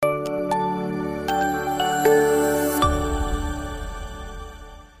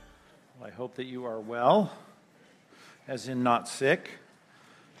hope that you are well, as in not sick.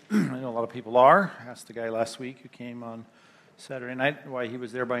 I know a lot of people are. I asked the guy last week who came on Saturday night why he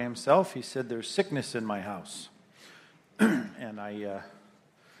was there by himself. He said, "There's sickness in my house." And I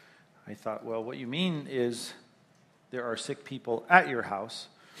thought, well, what you mean is there are sick people at your house.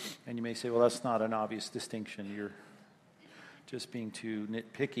 And you may say, well, that's not an obvious distinction. You're just being too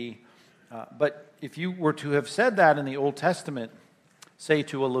nitpicky. But if you were to have said that in the Old Testament, say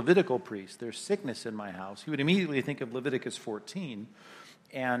to a Levitical priest, "There's sickness in my house," he would immediately think of Leviticus 14,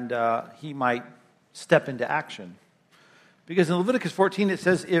 and he might step into action. Because in Leviticus 14 it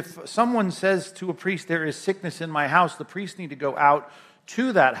says, if someone says to a priest, "There is sickness in my house," the priests need to go out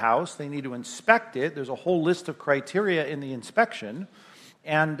to that house. They need to inspect it. There's a whole list of criteria in the inspection.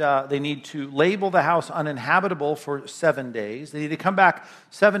 And they need to label the house uninhabitable for 7 days. They need to come back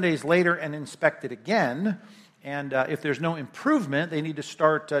 7 days later and inspect it again. And if there's no improvement, they need to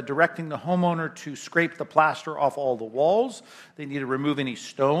start directing the homeowner to scrape the plaster off all the walls. They need to remove any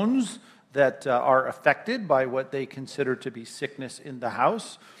stones that are affected by what they consider to be sickness in the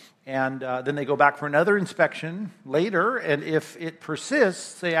house. And then they go back for another inspection later, and if it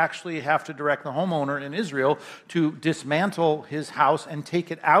persists, they actually have to direct the homeowner in Israel to dismantle his house and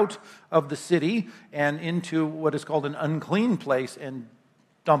take it out of the city and into what is called an unclean place and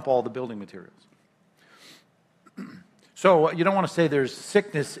dump all the building materials. So you don't want to say there's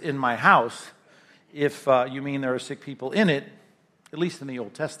sickness in my house if you mean there are sick people in it, at least in the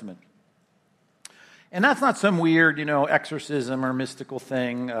Old Testament. And that's not some weird, exorcism or mystical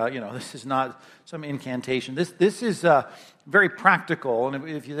thing. This is not some incantation. This is very practical. And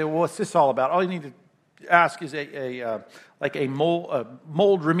if you say, well, what's this all about? All you need to ask is a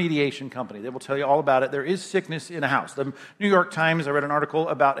mold remediation company. They will tell you all about it. There is sickness in a house. The New York Times, I read an article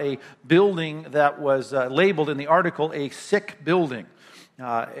about a building that was labeled in the article a sick building.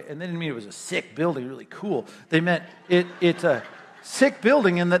 And they didn't mean it was a sick building, really cool. They meant it's a sick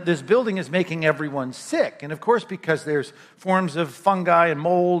building, and that this building is making everyone sick. And of course, because there's forms of fungi and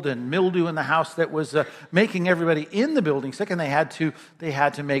mold and mildew in the house that was making everybody in the building sick, and they had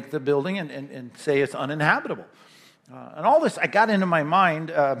to make the building and say it's uninhabitable. And all this, I got into my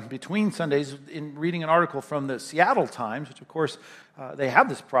mind between Sundays in reading an article from the Seattle Times, which of course they have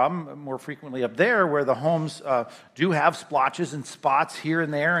this problem more frequently up there, where the homes do have splotches and spots here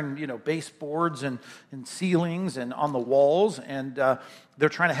and there, and baseboards and ceilings and on the walls, and they're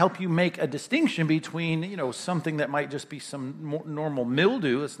trying to help you make a distinction between something that might just be some normal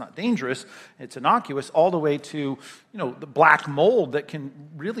mildew. It's not dangerous, it's innocuous, all the way to the black mold that can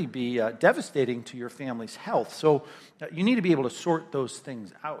really be devastating to your family's health. So you need to be able to sort those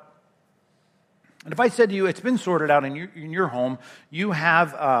things out. And if I said to you, it's been sorted out in your home, you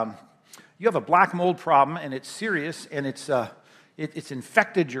have a black mold problem, and it's serious, and it's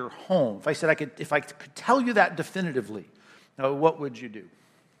infected your home. If I said if I could tell you that definitively, what would you do?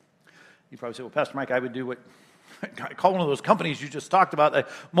 You'd probably say, well, Pastor Mike, I would do what I call one of those companies you just talked about, a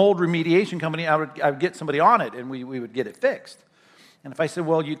mold remediation company. I would get somebody on it, and we would get it fixed. And if I said,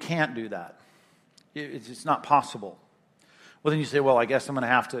 well, you can't do that, it's not possible. Well, then you say, well, I guess I'm going to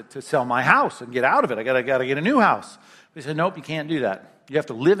have to sell my house and get out of it. I got to get a new house. They said, nope, you can't do that. You have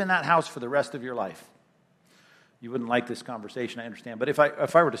to live in that house for the rest of your life. You wouldn't like this conversation, I understand. But if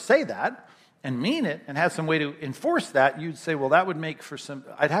I were to say that and mean it and have some way to enforce that, you'd say, well, that would make for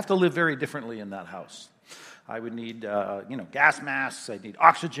I'd have to live very differently in that house. I would need, gas masks. I'd need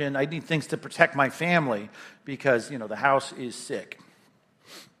oxygen. I'd need things to protect my family because, the house is sick.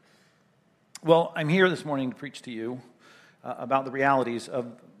 Well, I'm here this morning to preach to you about the realities of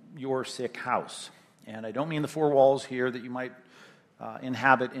your sick house. And I don't mean the four walls here that you might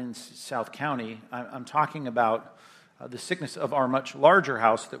inhabit in South County. I'm talking about the sickness of our much larger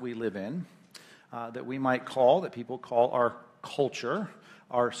house that we live in, that people call our culture,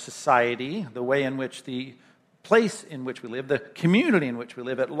 our society, the way in which the place in which we live, the community in which we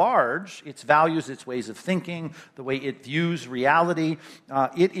live at large, its values, its ways of thinking, the way it views reality.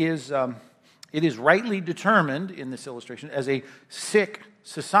 It is rightly determined in this illustration as a sick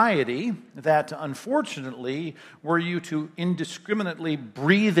society that, unfortunately, were you to indiscriminately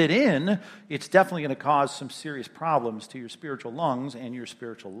breathe it in, it's definitely going to cause some serious problems to your spiritual lungs and your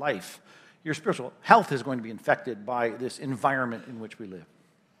spiritual life. Your spiritual health is going to be infected by this environment in which we live.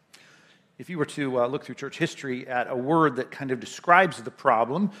 If you were to look through church history at a word that kind of describes the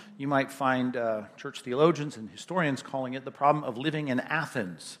problem, you might find church theologians and historians calling it the problem of living in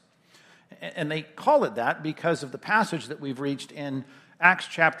Athens. And they call it that because of the passage that we've reached in Acts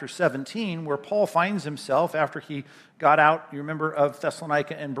chapter 17, where Paul finds himself after he got out, you remember, of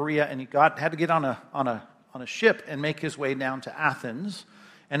Thessalonica and Berea, and he had to get on a ship and make his way down to Athens.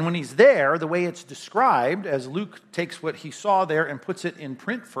 And when he's there, the way it's described, as Luke takes what he saw there and puts it in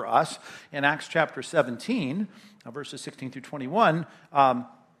print for us in Acts chapter 17, verses 16 through 21,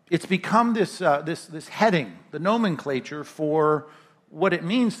 it's become this heading, the nomenclature for what it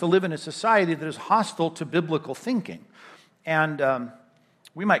means to live in a society that is hostile to biblical thinking. And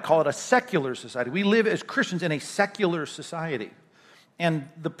we might call it a secular society. We live as Christians in a secular society. And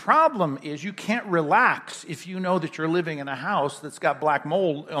the problem is you can't relax if you know that you're living in a house that's got black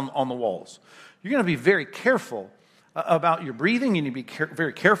mold on the walls. You're going to be very careful about your breathing. You need to be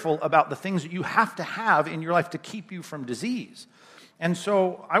very careful about the things that you have to have in your life to keep you from disease. And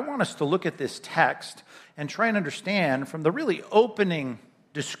so I want us to look at this text and try and understand from the really opening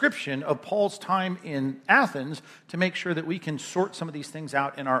description of Paul's time in Athens to make sure that we can sort some of these things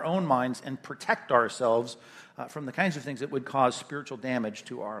out in our own minds and protect ourselves from the kinds of things that would cause spiritual damage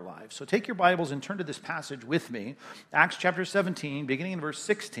to our lives. So take your Bibles and turn to this passage with me, Acts chapter 17, beginning in verse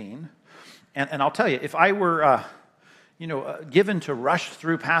 16. And I'll tell you, if I were given to rush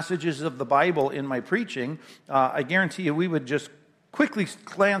through passages of the Bible in my preaching, I guarantee you we would just quickly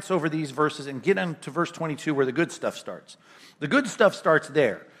glance over these verses and get into verse 22 where the good stuff starts. The good stuff starts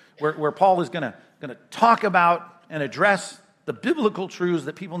there, where Paul is going to talk about and address the biblical truths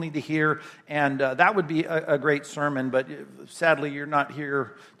that people need to hear, and that would be a great sermon, but sadly you're not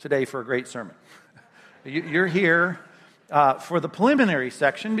here today for a great sermon. You're here for the preliminary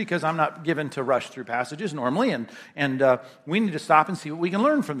section because I'm not given to rush through passages normally, and we need to stop and see what we can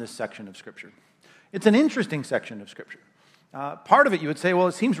learn from this section of Scripture. It's an interesting section of Scripture. Part of it you would say, well,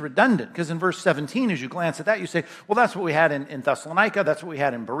 it seems redundant, because in verse 17, as you glance at that, you say, well, that's what we had in Thessalonica, that's what we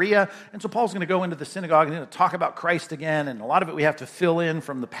had in Berea, and so Paul's going to go into the synagogue and talk about Christ again, and a lot of it we have to fill in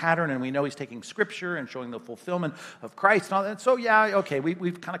from the pattern, and we know he's taking Scripture and showing the fulfillment of Christ and all that. So yeah, okay,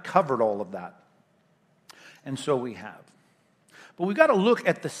 we've kind of covered all of that, and so we have. But we've got to look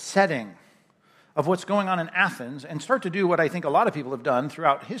at the setting of what's going on in Athens and start to do what I think a lot of people have done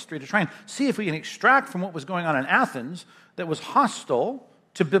throughout history to try and see if we can extract from what was going on in Athens that was hostile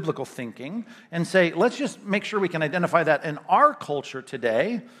to biblical thinking and say, let's just make sure we can identify that in our culture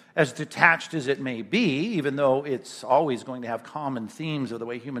today, as detached as it may be, even though it's always going to have common themes of the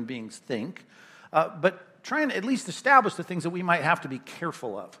way human beings think, but try and at least establish the things that we might have to be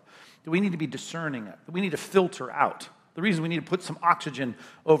careful of, that we need to be discerning of, that we need to filter out. The reason we need to put some oxygen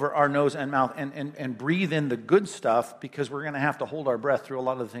over our nose and mouth and breathe in the good stuff, because we're going to have to hold our breath through a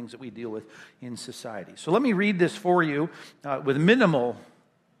lot of the things that we deal with in society. So let me read this for you with minimal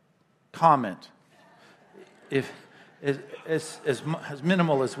comment, as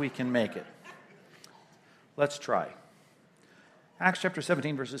minimal as we can make it. Let's try. Acts chapter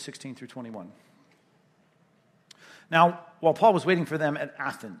 17, verses 16 through 21. Now, while Paul was waiting for them at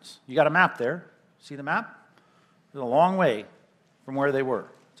Athens, you got a map there. See the map? It's a long way from where they were.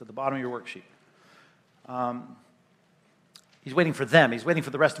 It's at the bottom of your worksheet. He's waiting for them. He's waiting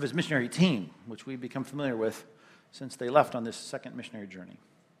for the rest of his missionary team, which we've become familiar with since they left on this second missionary journey.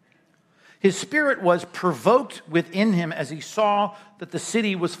 His spirit was provoked within him as he saw that the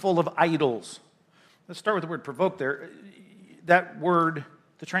city was full of idols. Let's start with the word provoked there. That word,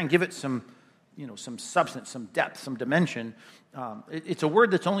 to try and give it some substance, some depth, some dimension. It's a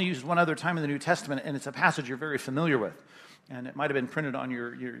word that's only used one other time in the New Testament, and it's a passage you're very familiar with. And it might have been printed on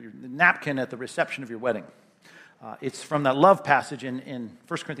your napkin at the reception of your wedding. It's from that love passage in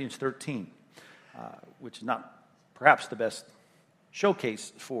 1 Corinthians 13, which is not perhaps the best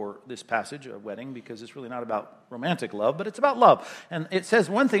showcase for this passage, a wedding, because it's really not about romantic love, but it's about love. And it says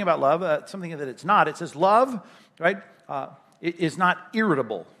one thing about love, something that it's not. It says love, right, it is not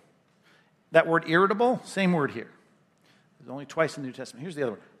irritable. That word irritable, same word here. There's only twice in the New Testament. Here's the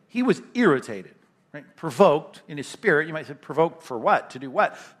other one. He was irritated, right? Provoked in his spirit. You might say provoked for what? To do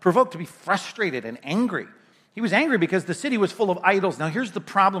what? Provoked to be frustrated and angry. He was angry because the city was full of idols. Now here's the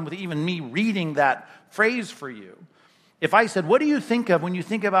problem with even me reading that phrase for you. If I said, what do you think of when you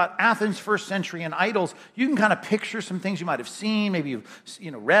think about Athens first century and idols, you can kind of picture some things you might have seen. Maybe you've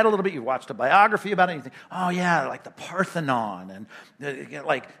read a little bit, you've watched a biography about it, and you think, oh yeah, like the Parthenon, and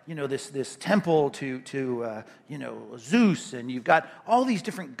this temple to Zeus, and you've got all these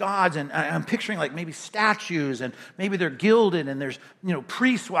different gods, and I'm picturing like maybe statues, and maybe they're gilded, and there's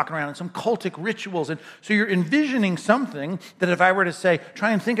priests walking around, and some cultic rituals, and so you're envisioning something that if I were to say,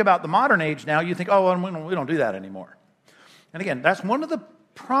 try and think about the modern age now, you think, oh, well, we don't do that anymore. And again, that's one of the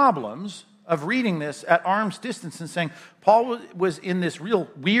problems of reading this at arm's distance and saying Paul was in this real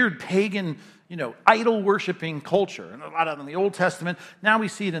weird pagan, idol-worshiping culture. And a lot of it in the Old Testament. Now we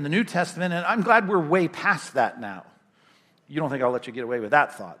see it in the New Testament, and I'm glad we're way past that now. You don't think I'll let you get away with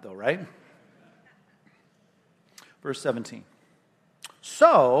that thought, though, right? Verse 17.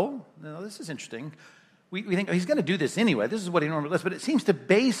 So, now this is interesting. We think, oh, he's going to do this anyway. This is what he normally does. But it seems to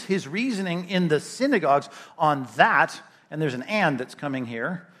base his reasoning in the synagogues on that. And there's an and that's coming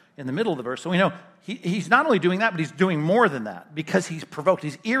here in the middle of the verse. So we know he's not only doing that, but he's doing more than that because he's provoked.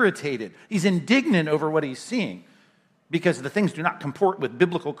 He's irritated. He's indignant over what he's seeing because the things do not comport with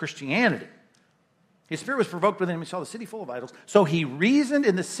biblical Christianity. His spirit was provoked within him. He saw the city full of idols. So he reasoned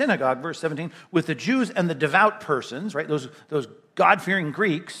in the synagogue, verse 17, with the Jews and the devout persons, right? Those God-fearing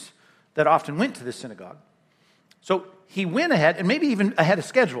Greeks that often went to the synagogue. So he went ahead, and maybe even ahead of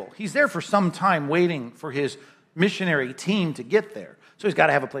schedule. He's there for some time waiting for his missionary team to get there. So he's got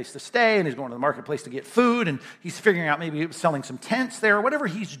to have a place to stay, and he's going to the marketplace to get food, and he's figuring out maybe selling some tents there, or whatever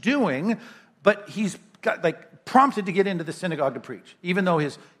he's doing, but he's got prompted to get into the synagogue to preach, even though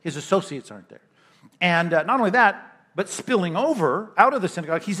his associates aren't there. And not only that, but spilling over out of the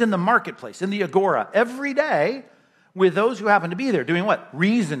synagogue, he's in the marketplace, in the agora, every day, with those who happen to be there, doing what?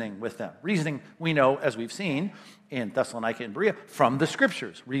 Reasoning with them. Reasoning, we know, as we've seen in Thessalonica and Berea, from the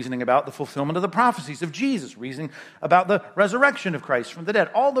Scriptures. Reasoning about the fulfillment of the prophecies of Jesus. Reasoning about the resurrection of Christ from the dead.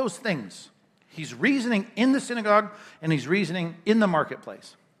 All those things. He's reasoning in the synagogue, and he's reasoning in the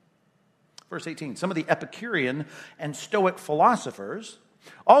marketplace. Verse 18, some of the Epicurean and Stoic philosophers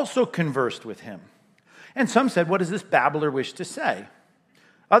also conversed with him. And some said, what does this babbler wish to say?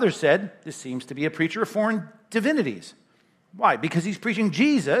 Others said, this seems to be a preacher of foreign divinities. Why? Because he's preaching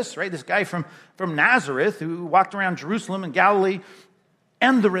Jesus, right? This guy from Nazareth who walked around Jerusalem and Galilee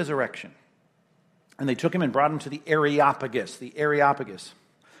and the resurrection. And they took him and brought him to the Areopagus. The Areopagus.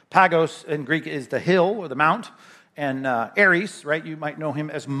 Pagos in Greek is the hill or the mount. And Ares, right? You might know him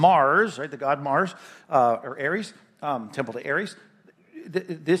as Mars, right? The god Mars, or Ares, temple to Ares.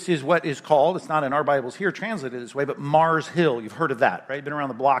 This is what is called, it's not in our Bibles here translated this way, but Mars Hill. You've heard of that, right? You've been around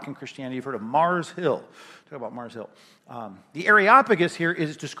the block in Christianity. You've heard of Mars Hill. Talk about Mars Hill. The Areopagus here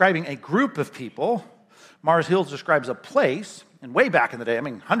is describing a group of people. Mars Hill describes a place. And way back in the day, I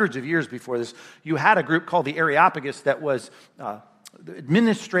mean, hundreds of years before this, you had a group called the Areopagus that was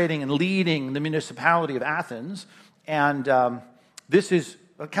administrating and leading the municipality of Athens. And this is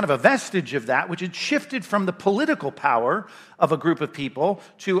kind of a vestige of that, which had shifted from the political power of a group of people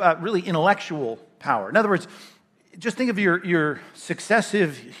to really intellectual power. In other words, just think of your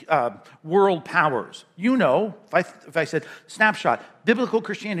successive world powers. You know, if I said snapshot, biblical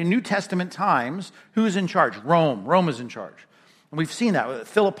Christianity, New Testament times, who's in charge? Rome. Rome is in charge. And we've seen that with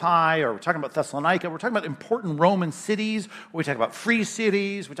Philippi, or we're talking about Thessalonica. We're talking about important Roman cities. We talk about free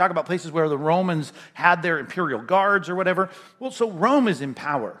cities. We talk about places where the Romans had their imperial guards or whatever. Well, so Rome is in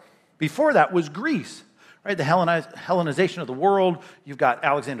power. Before that was Greece, right? The Hellenization of the world. You've got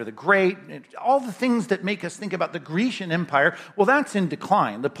Alexander the Great. All the things that make us think about the Grecian Empire, well, that's in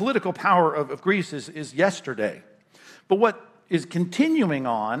decline. The political power of Greece is yesterday. But what is continuing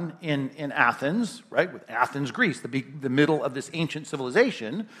on in Athens, right, with Athens, Greece, the middle of this ancient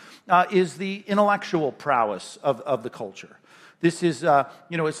civilization, is the intellectual prowess of the culture. This is,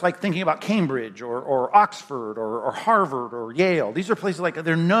 it's like thinking about Cambridge or Oxford or Harvard or Yale. These are places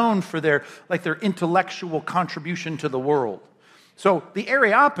they're known for their intellectual contribution to the world. So the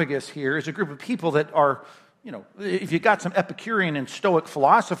Areopagus here is a group of people that are, if you got some Epicurean and Stoic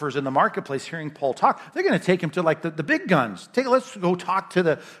philosophers in the marketplace hearing Paul talk, they're going to take him to the big guns. Let's go talk to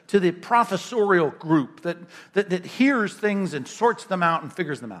the professorial group that hears things and sorts them out and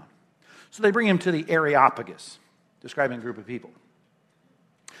figures them out. So they bring him to the Areopagus, describing a group of people.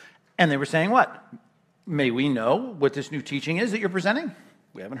 And they were saying what? May we know what this new teaching is that you're presenting?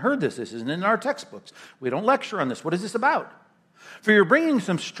 We haven't heard this. This isn't in our textbooks. We don't lecture on this. What is this about? For you're bringing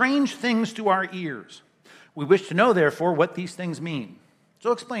some strange things to our ears. We wish to know, therefore, what these things mean.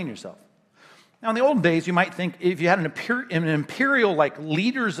 So explain yourself. Now, in the old days, you might think if you had an imperial like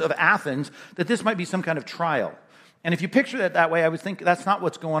leaders of Athens, that this might be some kind of trial. And if you picture that that way, I would think that's not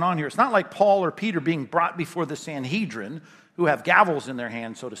what's going on here. It's not like Paul or Peter being brought before the Sanhedrin, who have gavels in their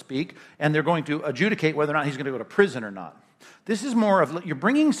hands, so to speak, and they're going to adjudicate whether or not he's going to go to prison or not. This is more of, you're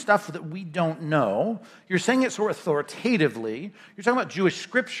bringing stuff that we don't know. You're saying it sort of authoritatively. You're talking about Jewish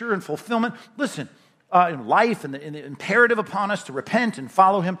scripture and fulfillment. Listen, in life and the imperative upon us to repent and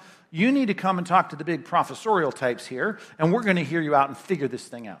follow him, you need to come and talk to the big professorial types here, and we're going to hear you out and figure this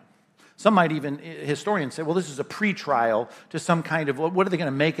thing out. Some might even, historians say, well, this is a pre-trial to some kind of, what are they going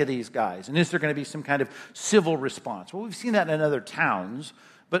to make of these guys? And is there going to be some kind of civil response? Well, we've seen that in other towns,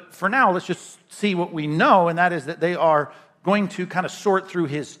 but for now, let's just see what we know, and that is that they are going to kind of sort through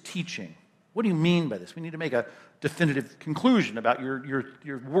his teaching. What do you mean by this? We need to make a definitive conclusion about your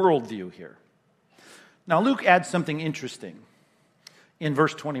worldview here. Now, Luke adds something interesting in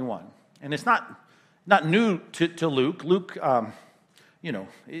verse 21. And it's not new to Luke. Luke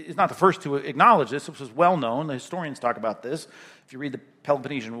is not the first to acknowledge this. This was well known. The historians talk about this. If you read the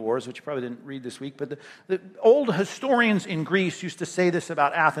Peloponnesian Wars, which you probably didn't read this week, but the old historians in Greece used to say this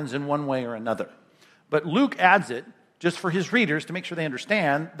about Athens in one way or another. But Luke adds it just for his readers to make sure they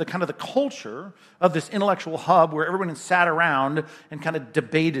understand the kind of the culture of this intellectual hub where everyone sat around and kind of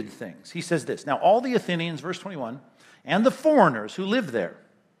debated things. He says this, now all the Athenians, verse 21, and the foreigners who lived there,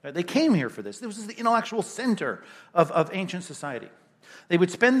 they came here for this. This was the intellectual center of ancient society. They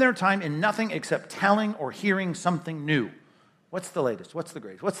would spend their time in nothing except telling or hearing something new. What's the latest? What's the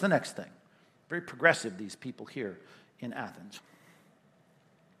greatest? What's the next thing? Very progressive, these people here in Athens.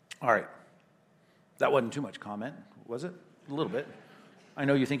 All right. That wasn't too much comment, was it? A little bit. I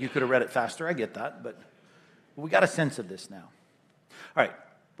know you think you could have read it faster. I get that, but we got a sense of this now. All right.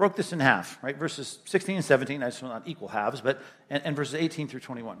 Broke this in half, right? Verses 16 and 17, I just want not equal halves, but and verses 18 through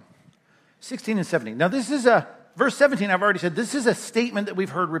 21. 16 and 17. Now this is verse 17, I've already said, this is a statement that we've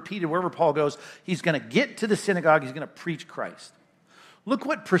heard repeated wherever Paul goes. He's going to get to the synagogue, he's going to preach Christ. Look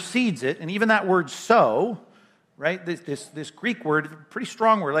what precedes it, and even that word so, right? This Greek word, pretty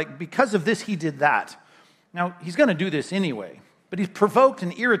strong word, like because of this he did that. Now, he's going to do this anyway, but he's provoked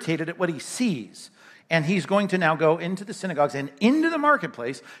and irritated at what he sees. And he's going to now go into the synagogues and into the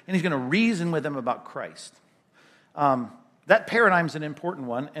marketplace, and he's going to reason with them about Christ. That paradigm is an important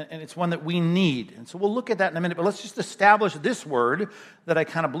one, and it's one that we need. And so we'll look at that in a minute, but let's just establish this word that I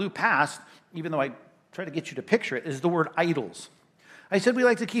kind of blew past, even though I try to get you to picture it, is the word idols. I said we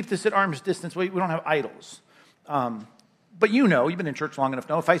like to keep this at arm's distance. We don't have idols. But you've been in church long enough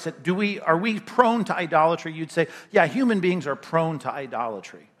to know, if I said, are we prone to idolatry? You'd say, yeah, human beings are prone to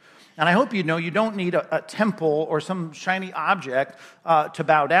idolatry. And I hope you know you don't need a temple or some shiny object to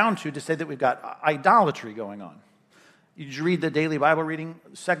bow down to say that we've got idolatry going on. Did you read the daily Bible reading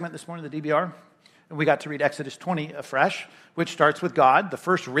segment this morning, the DBR? And we got to read Exodus 20 afresh, which starts with God, the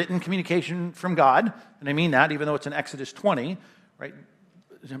first written communication from God. And I mean that, even though it's in Exodus 20, right?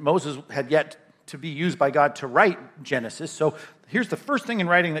 Moses had yet to be used by God to write Genesis. So here's the first thing in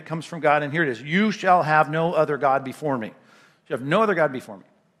writing that comes from God, and here it is. You shall have no other God before me. You have no other God before me.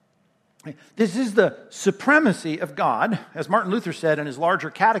 This is the supremacy of God. As Martin Luther said in his larger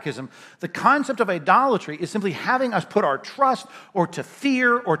catechism, the concept of idolatry is simply having us put our trust or to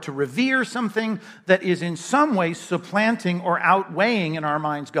fear or to revere something that is in some way supplanting or outweighing in our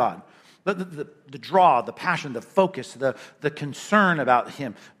minds God. The draw, the passion, the focus, the concern about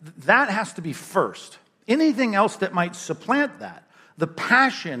him, that has to be first. Anything else that might supplant that, the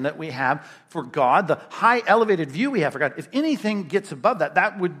passion that we have for God, the high elevated view we have for God, if anything gets above that,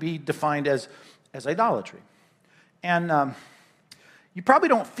 that would be defined as idolatry. And you probably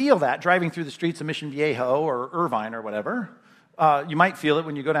don't feel that driving through the streets of Mission Viejo or Irvine or whatever. You might feel it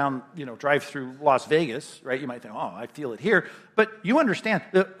when you go down, drive through Las Vegas, right? You might think, oh, I feel it here. But you understand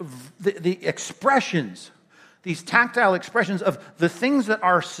the expressions, these tactile expressions of the things that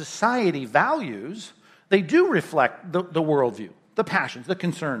our society values, they do reflect the worldview, the passions, the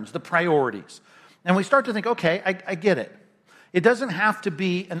concerns, the priorities. And we start to think, okay, I get it. It doesn't have to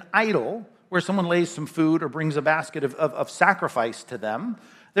be an idol where someone lays some food or brings a basket of sacrifice to them.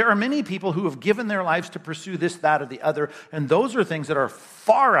 There are many people who have given their lives to pursue this, that, or the other, and those are things that are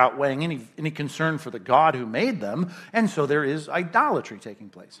far outweighing any concern for the God who made them, and so there is idolatry taking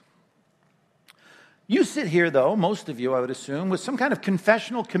place. You sit here, though, most of you, I would assume, with some kind of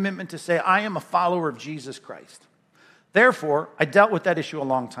confessional commitment to say, I am a follower of Jesus Christ. Therefore, I dealt with that issue a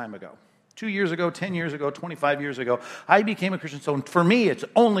long time ago. 2 years ago, 10 years ago, 25 years ago, I became a Christian. So for me, it's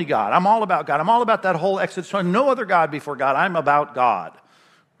only God. I'm all about God. I'm all about that whole Exodus. So no other God before God. I'm about God.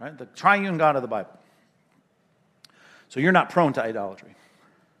 Right? The triune God of the Bible. So you're not prone to idolatry.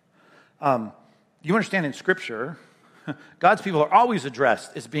 You understand in Scripture, God's people are always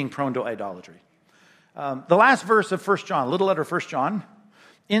addressed as being prone to idolatry. The last verse of 1 John, little letter 1 John,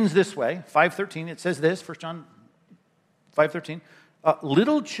 ends this way, 5:13. It says this, 1 John 5:13.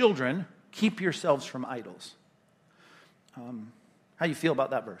 Little children, keep yourselves from idols. How you feel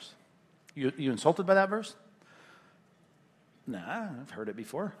about that verse? You insulted by that verse? Nah, I've heard it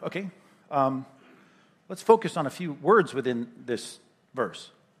before. Okay. Let's focus on a few words within this verse.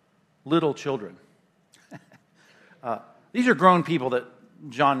 Little children. These are grown people that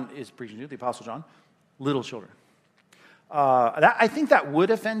John is preaching to, the Apostle John. Little children. I think that would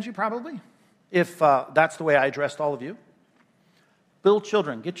offend you probably, if that's the way I addressed all of you. Little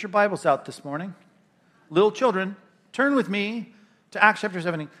children, get your Bibles out this morning. Little children, turn with me to Acts chapter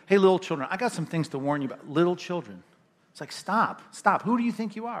 17. Hey, little children, I got some things to warn you about. Little children. It's like, stop. Who do you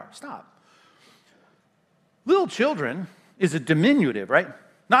think you are? Stop. Little children is a diminutive, right?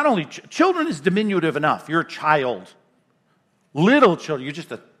 Not only children is diminutive enough. You're a child. Little children, you're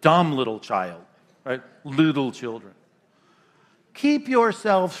just a dumb little child, right? Little children. Keep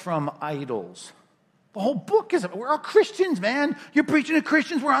yourselves from idols. The whole book is, we're all Christians, man. You're preaching to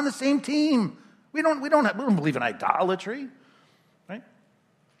Christians, we're on the same team. We don't believe in idolatry, right?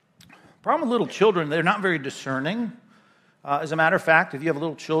 Problem with little children, they're not very discerning. As a matter of fact, if you have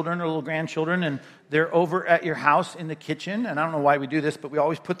little children or little grandchildren and they're over at your house in the kitchen, and I don't know why we do this, but we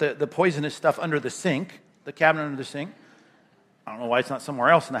always put the poisonous stuff under the sink, the cabinet under the sink. I don't know why it's not somewhere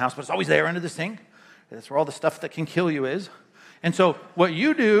else in the house, but it's always there under the sink. That's where all the stuff that can kill you is. And so what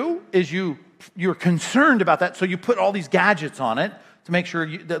you do is you're concerned about that, so you put all these gadgets on it to make sure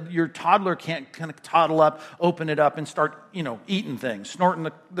that your toddler can't kind of toddle up, open it up, and start, eating things, snorting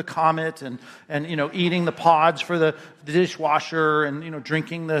the Comet and eating the pods for the dishwasher and,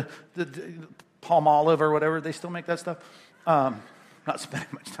 drinking the palm olive or whatever. They still make that stuff. Not spending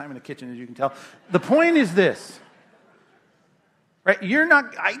much time in the kitchen, as you can tell. The point is this. Right?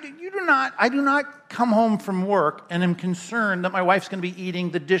 I do not come home from work and am concerned that my wife's going to be eating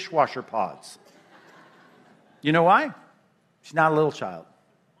the dishwasher pods. You know why? She's not a little child.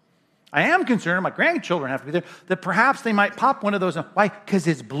 I am concerned, my grandchildren have to be there, that perhaps they might pop one of those. Why? Because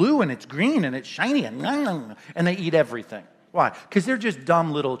it's blue and it's green and it's shiny and they eat everything. Why? Because they're just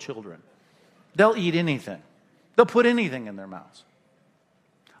dumb little children. They'll eat anything. They'll put anything in their mouths.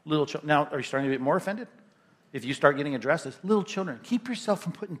 Now, are you starting to get more offended? If you start getting addressed as little children, keep yourself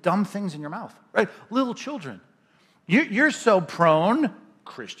from putting dumb things in your mouth, right? Little children. You're so prone,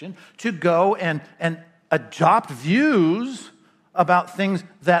 Christian, to go and adopt views about things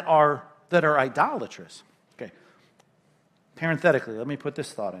that are idolatrous. Okay. Parenthetically, let me put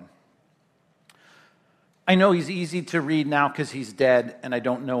this thought in. I know he's easy to read now because he's dead and I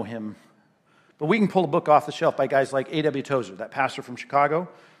don't know him. But we can pull a book off the shelf by guys like A.W. Tozer, that pastor from Chicago,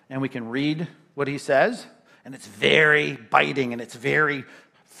 and we can read what he says. And it's very biting and it's very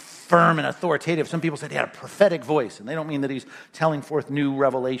firm and authoritative. Some people say he had a prophetic voice, and they don't mean that he's telling forth new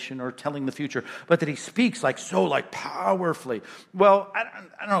revelation or telling the future, but that he speaks like powerfully. Well, I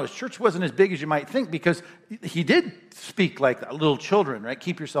don't know, his church wasn't as big as you might think because he did speak like that. Little children, right?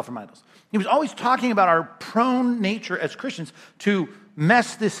 Keep yourself from idols. He was always talking about our prone nature as Christians to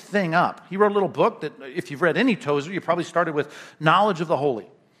mess this thing up. He wrote a little book that, if you've read any Tozer, you probably started with Knowledge of the Holy.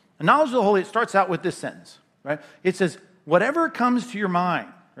 And Knowledge of the Holy, it starts out with this sentence. Right? It says, whatever comes to your mind,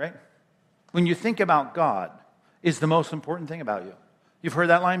 right, when you think about God, is the most important thing about you. You've heard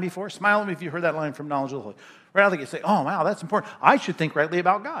that line before? Smile at me if you heard that line from Knowledge of the Holy. Right out of the gate, say, oh, wow, that's important. I should think rightly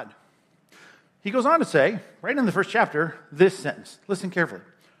about God. He goes on to say, right in the first chapter, this sentence. Listen carefully.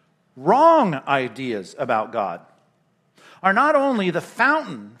 Wrong ideas about God are not only the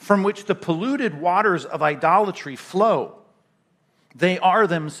fountain from which the polluted waters of idolatry flow, they are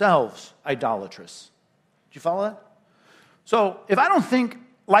themselves idolatrous. Did you follow that? So if I don't think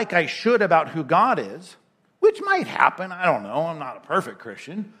like I should about who God is, which might happen, I don't know, I'm not a perfect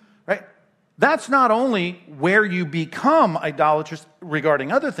Christian, right? That's not only where you become idolatrous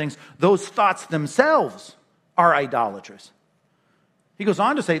regarding other things, those thoughts themselves are idolatrous. He goes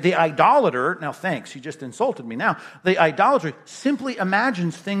on to say, the idolater, now thanks, you just insulted me now, the idolater simply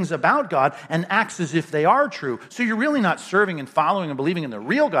imagines things about God and acts as if they are true. So you're really not serving and following and believing in the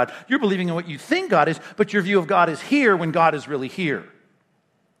real God. You're believing in what you think God is, but your view of God is here when God is really here.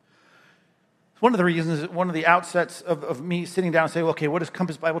 One of the reasons, one of the outsets of me sitting down and saying, okay, what is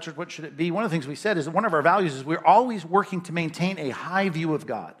Compass Bible Church? What should it be? One of the things we said is that one of our values is we're always working to maintain a high view of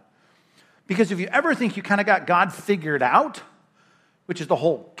God. Because if you ever think you kind of got God figured out, which is the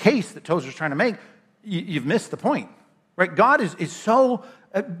whole case that Tozer's trying to make, you've missed the point, right? God is so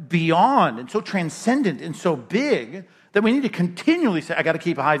beyond and so transcendent and so big that we need to continually say, I got to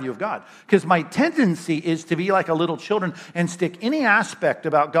keep a high view of God. Because my tendency is to be like a little children and stick any aspect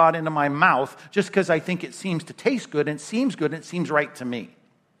about God into my mouth just because I think it seems to taste good and it seems good and it seems right to me.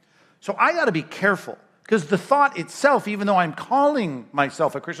 So I got to be careful. Because the thought itself, even though I'm calling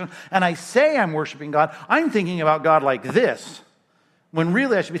myself a Christian and I say I'm worshiping God, I'm thinking about God like this. When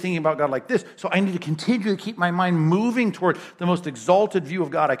really I should be thinking about God like this. So I need to continue to keep my mind moving toward the most exalted view of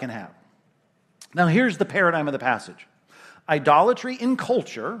God I can have. Now here's the paradigm of the passage. Idolatry in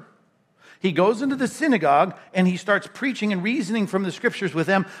culture. He goes into the synagogue and he starts preaching and reasoning from the scriptures with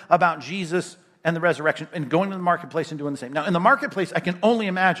them about Jesus and the resurrection and going to the marketplace and doing the same. Now in the marketplace, I can only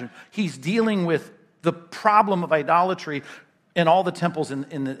imagine he's dealing with the problem of idolatry in all the temples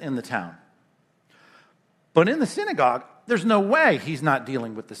in the town. But in the synagogue, there's no way he's not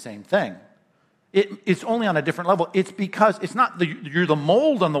dealing with the same thing. It's only on a different level. It's because it's not you're the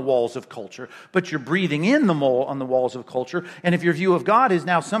mold on the walls of culture, but you're breathing in the mold on the walls of culture. And if your view of God is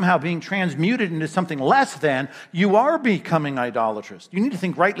now somehow being transmuted into something less than, you are becoming idolatrous. You need to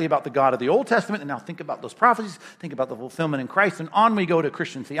think rightly about the God of the Old Testament, and now think about those prophecies, think about the fulfillment in Christ, and on we go to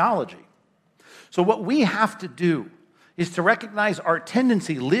Christian theology. So what we have to do is to recognize our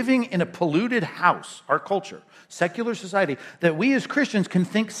tendency living in a polluted house, our culture, secular society, that we as Christians can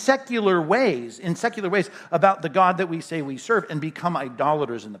think in secular ways about the God that we say we serve and become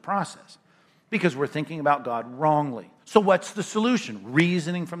idolaters in the process because we're thinking about God wrongly. So what's the solution?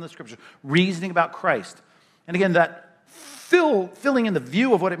 Reasoning from the Scriptures, reasoning about Christ. And again, that filling in the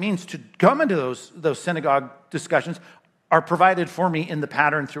view of what it means to come into those synagogue discussions are provided for me in the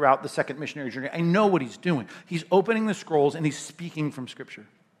pattern throughout the second missionary journey. I know what he's doing. He's opening the scrolls and he's speaking from Scripture.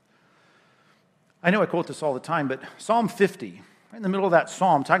 I know I quote this all the time, but Psalm 50, right in the middle of that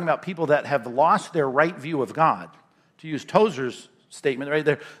psalm, talking about people that have lost their right view of God. To use Tozer's statement, right?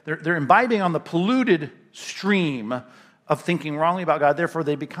 They're imbibing on the polluted stream of thinking wrongly about God, therefore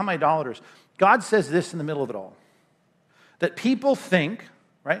they become idolaters. God says this in the middle of it all, that people think,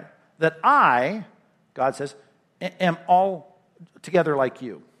 right, that I, God says, am all together like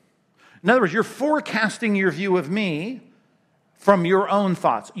you. In other words, you're forecasting your view of me from your own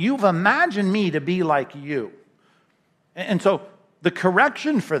thoughts. You've imagined me to be like you. And so the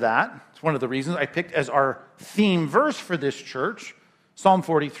correction for that, it's one of the reasons I picked as our theme verse for this church, Psalm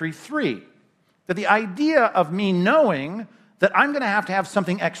 43:3. That the idea of me knowing that I'm going to have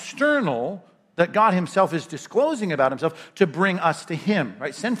something external that God himself is disclosing about himself to bring us to him,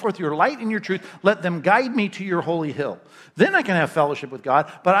 right? Send forth your light and your truth. Let them guide me to your holy hill. Then I can have fellowship with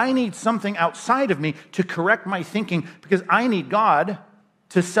God, but I need something outside of me to correct my thinking because I need God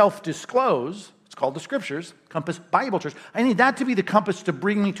to self-disclose. It's called the Scriptures, Compass Bible Church. I need that to be the compass to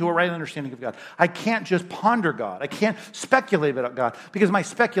bring me to a right understanding of God. I can't just ponder God. I can't speculate about God because my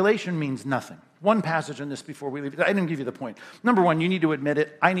speculation means nothing. One passage on this before we leave. I didn't give you the point. Number one, you need to admit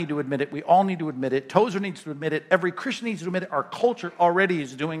it. I need to admit it. We all need to admit it. Tozer needs to admit it. Every Christian needs to admit it. Our culture already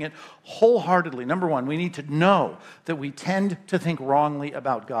is doing it wholeheartedly. Number one, we need to know that we tend to think wrongly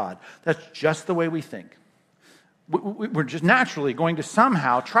about God. That's just the way we think. We're just naturally going to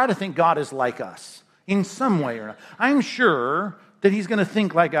somehow try to think God is like us in some way or another. I'm sure that he's going to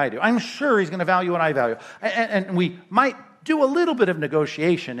think like I do. I'm sure he's going to value what I value. And we might do a little bit of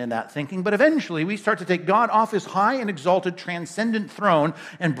negotiation in that thinking, but eventually we start to take God off his high and exalted transcendent throne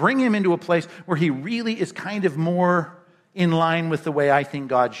and bring him into a place where he really is kind of more in line with the way I think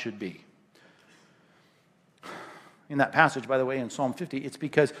God should be. In that passage, by the way, in Psalm 50, it's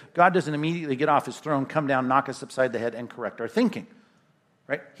because God doesn't immediately get off his throne, come down, knock us upside the head, and correct our thinking.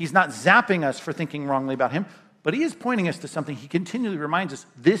 Right? He's not zapping us for thinking wrongly about him, but he is pointing us to something. He continually reminds us,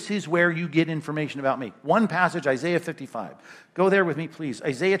 this is where you get information about me. One passage, Isaiah 55. Go there with me, please.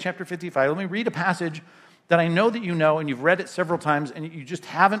 Isaiah chapter 55. Let me read a passage that I know that you know, and you've read it several times, and you just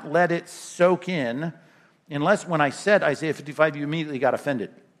haven't let it soak in, unless when I said Isaiah 55, you immediately got offended.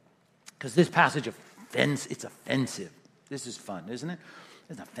 Because this passage it's offensive. This is fun, isn't it?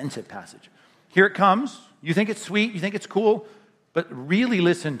 It's an offensive passage. Here it comes. You think it's sweet. You think it's cool. But really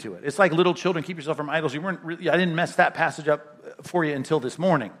listen to it. It's like little children. Keep yourself from idols. I didn't mess that passage up for you until this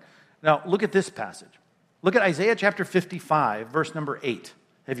morning. Now, look at this passage. Look at Isaiah chapter 55, verse number 8.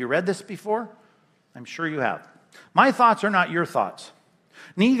 Have you read this before? I'm sure you have. My thoughts are not your thoughts.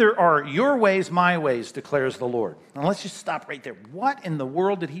 Neither are your ways my ways, declares the Lord. Now let's just stop right there. What in the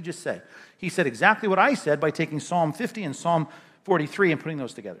world did he just say? He said exactly what I said by taking Psalm 50 and Psalm 43 and putting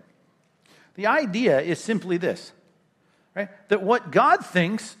those together. The idea is simply this, right? That what God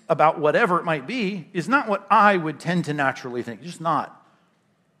thinks about whatever it might be is not what I would tend to naturally think. It's just not.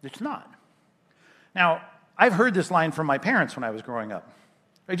 It's not. Now, I've heard this line from my parents when I was growing up.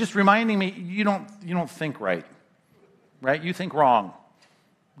 Right? Just reminding me, you don't think right. Right? You think wrong.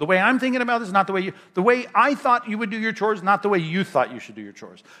 The way I'm thinking about this is not the way I thought you would do your chores, not the way you thought you should do your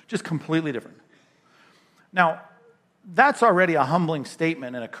chores. Just completely different. Now, that's already a humbling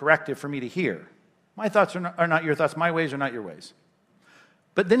statement and a corrective for me to hear. My thoughts are not your thoughts. My ways are not your ways.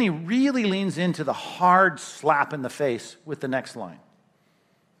 But then he really leans into the hard slap in the face with the next line.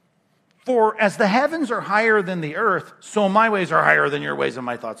 For as the heavens are higher than the earth, so my ways are higher than your ways and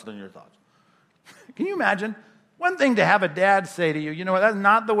my thoughts than your thoughts. Can you imagine? One thing to have a dad say to you, you know what, that's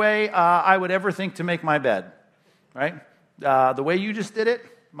not the way I would ever think to make my bed, right? The way you just did it,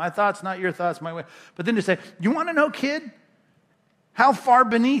 my thoughts, not your thoughts, my way. But then to say, you want to know, kid, how far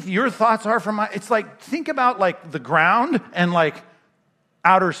beneath your thoughts are from my, it's like, think about like the ground and like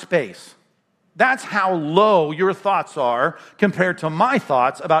outer space. That's how low your thoughts are compared to my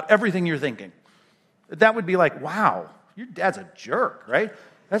thoughts about everything you're thinking. that would be like, wow, your dad's a jerk, right?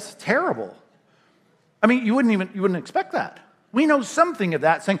 That's terrible. I mean, you wouldn't expect that. We know something of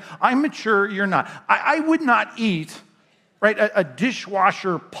that, saying, I'm mature, you're not. I would not eat, right, a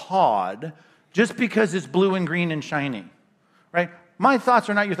dishwasher pod just because it's blue and green and shiny, right? My thoughts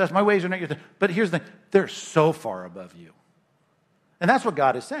are not your thoughts, my ways are not your thoughts. But here's the thing, they're so far above you. And that's what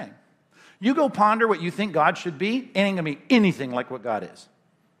God is saying. You go ponder what you think God should be, it ain't going to be anything like what God is.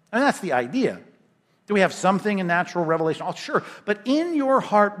 And that's the idea. Do we have something in natural revelation? Oh, sure. But in your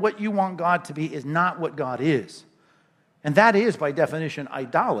heart, what you want God to be is not what God is. And that is, by definition,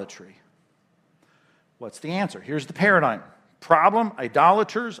 idolatry. What's the answer? Here's the paradigm. Problem,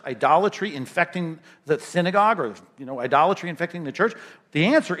 idolaters, idolatry infecting the synagogue, or idolatry infecting the church. The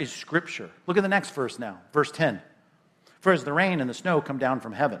answer is Scripture. Look at the next verse now, verse 10. For as the rain and the snow come down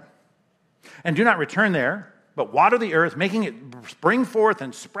from heaven, and do not return there, but water the earth, making it spring forth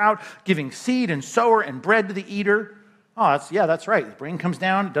and sprout, giving seed and sower and bread to the eater. Oh, that's right. The rain comes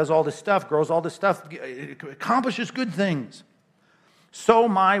down, it does all this stuff, grows all this stuff, it accomplishes good things. So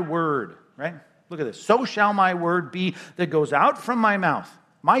my word, right? Look at this. So shall my word be that goes out from my mouth,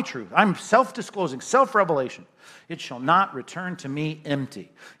 my truth. I'm self-disclosing, self-revelation. It shall not return to me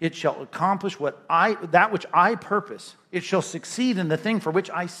empty. It shall accomplish that which I purpose. It shall succeed in the thing for which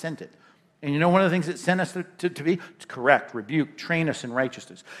I sent it. And you know one of the things it sent us to be? To correct, rebuke, train us in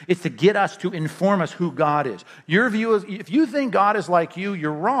righteousness. It's to get us to inform us who God is. Your view is, if you think God is like you,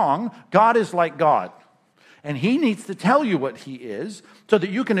 you're wrong. God is like God. And he needs to tell you what he is so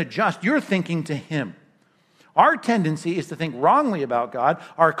that you can adjust your thinking to him. Our tendency is to think wrongly about God.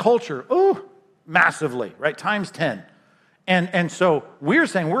 Our culture, massively, right? Times 10. And so we're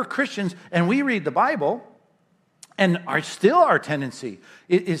saying we're Christians and we read the Bible. And our tendency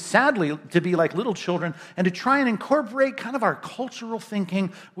is sadly to be like little children and to try and incorporate kind of our cultural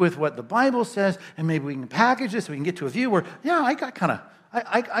thinking with what the Bible says, and maybe we can package this so we can get to a view where, I kind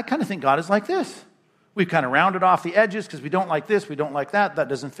of think God is like this. We've kind of rounded off the edges because we don't like this, we don't like that. That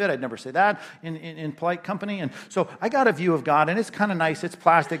doesn't fit. I'd never say that in polite company. And so I got a view of God, and it's kind of nice. It's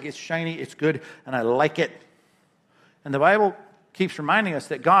plastic, it's shiny, it's good, and I like it. And the Bible keeps reminding us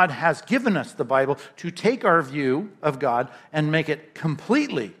that God has given us the Bible to take our view of God and make it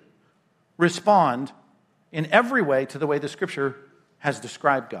completely respond in every way to the way the Scripture has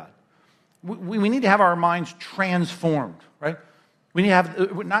described God. We need to have our minds transformed, right? We need to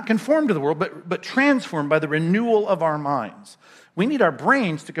have, not conformed to the world, but transformed by the renewal of our minds. We need our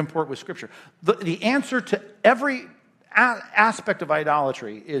brains to comport with Scripture. The answer to every aspect of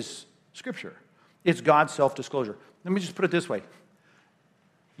idolatry is Scripture. It's God's self-disclosure. Let me just put it this way.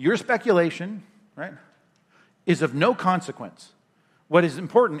 Your speculation, right, is of no consequence. What is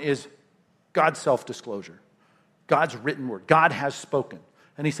important is God's self-disclosure, God's written word. God has spoken.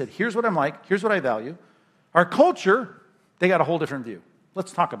 And he said, here's what I'm like, here's what I value. Our culture, they got a whole different view.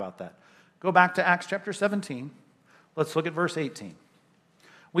 Let's talk about that. Go back to Acts chapter 17. Let's look at verse 18.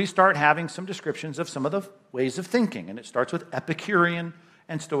 We start having some descriptions of some of the ways of thinking, and it starts with Epicurean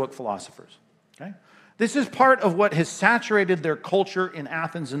and Stoic philosophers. Okay? This is part of what has saturated their culture in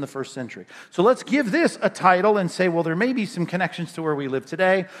Athens in the first century. So let's give this a title and say, well, there may be some connections to where we live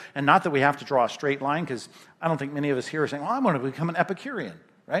today, and not that we have to draw a straight line, because I don't think many of us here are saying, well, I want to become an Epicurean,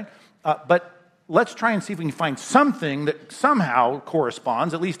 right? But let's try and see if we can find something that somehow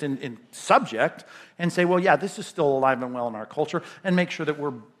corresponds, at least in subject, and say, well, yeah, this is still alive and well in our culture, and make sure that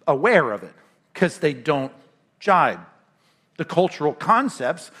we're aware of it, because they don't jibe. The cultural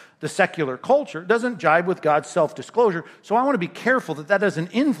concepts, the secular culture, doesn't jibe with God's self-disclosure. So I want to be careful that doesn't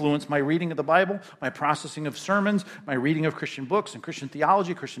influence my reading of the Bible, my processing of sermons, my reading of Christian books and Christian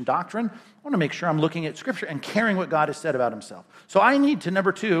theology, Christian doctrine. I want to make sure I'm looking at Scripture and caring what God has said about himself. So I need to,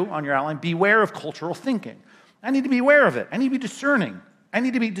 number 2 on your outline, beware of cultural thinking. I need to be aware of it. I need to be discerning. I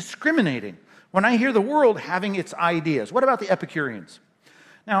need to be discriminating when I hear the world having its ideas. What about the Epicureans?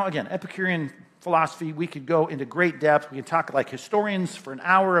 Now, again, Epicurean philosophy, we could go into great depth. We can talk like historians for an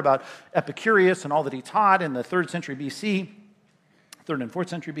hour about Epicurus and all that he taught in the 3rd century BC, 3rd and 4th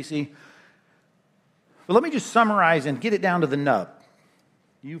century BC. But let me just summarize and get it down to the nub.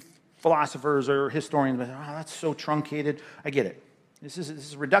 You philosophers or historians, that's so truncated. I get it. This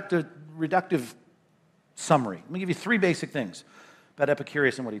is a reductive summary. Let me give you 3 basic things about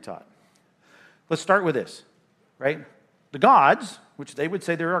Epicurus and what he taught. Let's start with this, right? The gods, which they would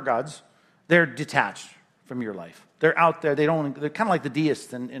say there are gods, they're detached from your life. They're out there. They're kind of like the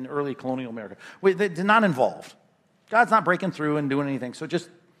deists in early colonial America. They're not involved. God's not breaking through and doing anything. So just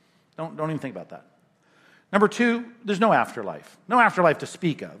don't even think about that. Number 2, there's no afterlife. No afterlife to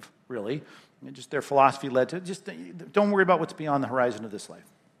speak of, really. Just their philosophy led to just don't worry about what's beyond the horizon of this life.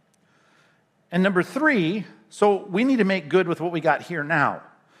 And number three, so we need to make good with what we got here now.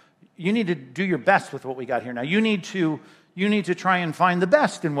 You need to do your best with what we got here now. You need to try and find the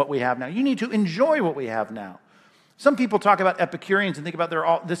best in what we have now. You need to enjoy what we have now. Some people talk about Epicureans and think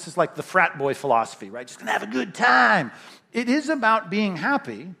about this is like the frat boy philosophy, right? Just gonna have a good time. It is about being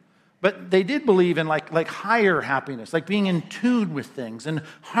happy, but they did believe in like higher happiness, like being in tune with things and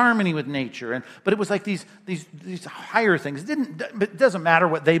harmony with nature. But it was like these higher things. It doesn't matter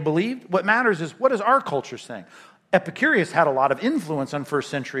what they believed. What matters is what is our culture saying. Epicurus had a lot of influence on first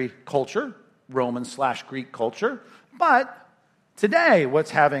century culture, Roman/Greek culture. But today, what's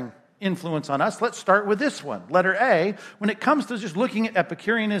having influence on us? Let's start with this one, letter A. When it comes to just looking at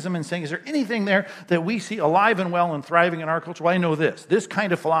Epicureanism and saying, is there anything there that we see alive and well and thriving in our culture? Well, I know this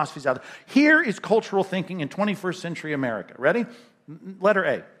kind of philosophy is out there. Here is cultural thinking in 21st century America. Ready? Letter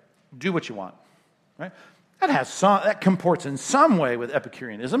A, do what you want. Right? That comports in some way with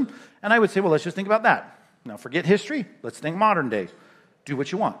Epicureanism. And I would say, well, let's just think about that. Now, forget history. Let's think modern day. Do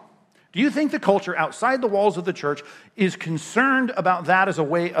what you want. Do you think the culture outside the walls of the church is concerned about that as a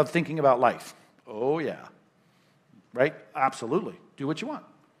way of thinking about life? Oh, yeah. Right? Absolutely. Do what you want.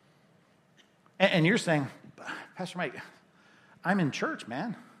 And you're saying, Pastor Mike, I'm in church,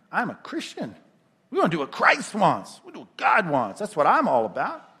 man. I'm a Christian. We want to do what Christ wants. We do what God wants. That's what I'm all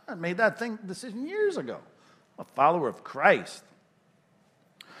about. I made that decision years ago. I'm a follower of Christ.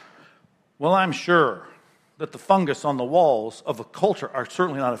 Well, I'm sure that the fungus on the walls of a culture are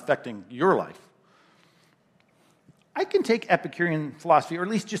certainly not affecting your life. I can take Epicurean philosophy, or at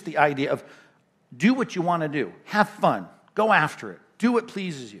least just the idea of do what you want to do. Have fun. Go after it. Do what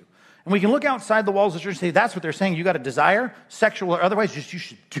pleases you. And we can look outside the walls of the church and say, that's what they're saying. You got a desire, sexual or otherwise, you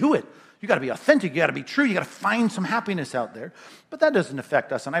should do it. You got to be authentic. You got to be true. You got to find some happiness out there. But that doesn't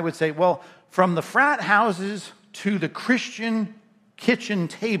affect us. And I would say, well, from the frat houses to the Christian kitchen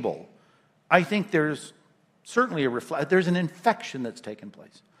table, I think there's certainly there's an infection that's taken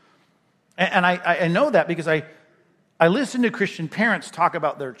place. And I know that because I listen to Christian parents talk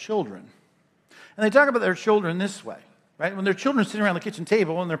about their children. And they talk about their children this way, right? When their children are sitting around the kitchen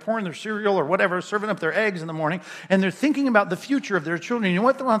table and they're pouring their cereal or whatever, serving up their eggs in the morning, and they're thinking about the future of their children. You know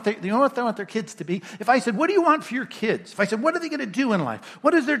what they want their kids to be? If I said, what do you want for your kids? If I said, what are they going to do in life?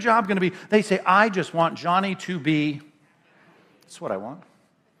 What is their job going to be? They say, I just want Johnny to be, that's what I want.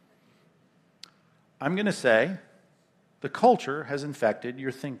 I'm going to say, the culture has infected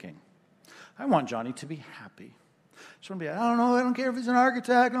your thinking. I want Johnny to be happy. I don't know, I don't care if he's an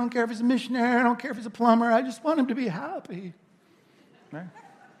architect, I don't care if he's a missionary, I don't care if he's a plumber, I just want him to be happy. Right?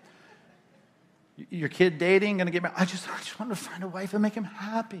 Your kid dating, going to get married, I just want to find a wife and make him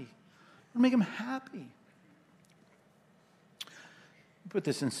happy. I want to make him happy. Put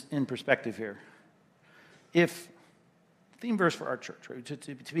this in perspective here. If theme verse for our church, right?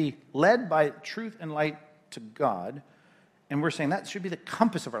 To be led by truth and light to God, and we're saying that should be the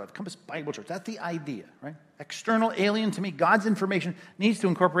compass of our life, Compass Bible Church. That's the idea, right? External, alien to me, God's information needs to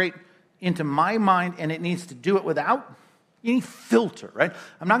incorporate into my mind, and it needs to do it without any filter, right?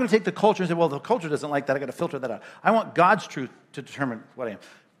 I'm not going to take the culture and say, well, the culture doesn't like that, I got to filter that out. I want God's truth to determine what I am.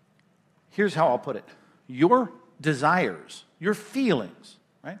 Here's how I'll put it. Your desires, your feelings,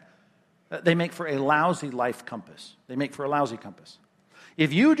 right? They make for a lousy life compass. They make for a lousy compass.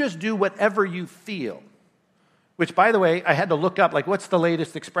 If you just do whatever you feel, which, by the way, I had to look up, like, what's the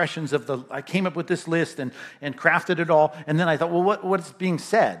latest expressions of I came up with this list and crafted it all, and then I thought, well, what's being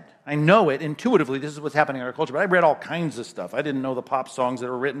said? I know it intuitively, this is what's happening in our culture, but I read all kinds of stuff. I didn't know the pop songs that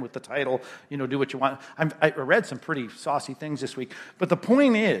were written with the title, do what you want. I read some pretty saucy things this week, but the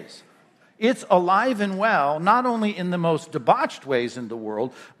point is, it's alive and well, not only in the most debauched ways in the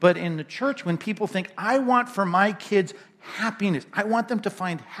world, but in the church when people think, I want for my kids happiness. I want them to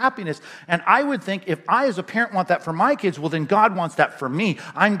find happiness. And I would think if I as a parent want that for my kids, well, then God wants that for me.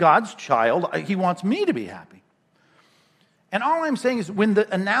 I'm God's child. He wants me to be happy. And all I'm saying is when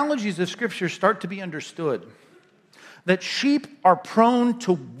the analogies of Scripture start to be understood, that sheep are prone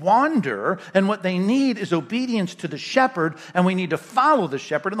to wander, and what they need is obedience to the shepherd, and we need to follow the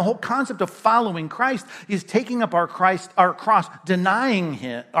shepherd. And the whole concept of following Christ is taking up our cross, denying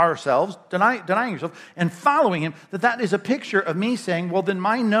yourself, and following him. That is a picture of me saying, well, then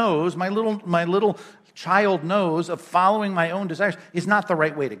my little child nose of following my own desires is not the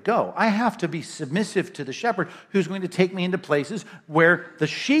right way to go. I have to be submissive to the shepherd who's going to take me into places where the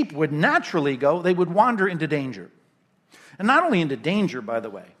sheep would naturally go. They would wander into danger. And not only into danger, by the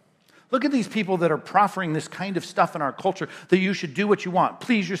way. Look at these people that are proffering this kind of stuff in our culture, that you should do what you want,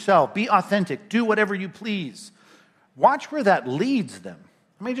 please yourself, be authentic, do whatever you please. Watch where that leads them.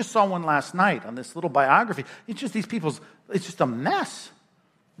 I just saw one last night on this little biography. It's just these people's, it's just a mess.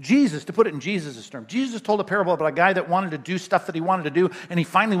 Jesus, to put it in Jesus' terms, Jesus told a parable about a guy that wanted to do stuff that he wanted to do, and he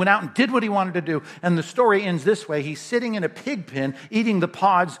finally went out and did what he wanted to do. And the story ends this way. He's sitting in a pig pen eating the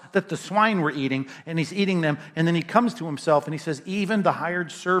pods that the swine were eating, and he's eating them. And then he comes to himself and he says, even the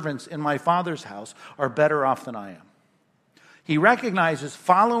hired servants in my Father's house are better off than I am. He recognizes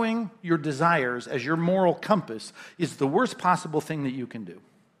following your desires as your moral compass is the worst possible thing that you can do.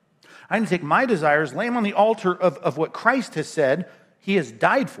 I need to take my desires, lay them on the altar of what Christ has said he has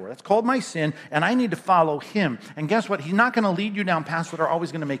died for. That's called my sin, and I need to follow him. And guess what? He's not going to lead you down paths that are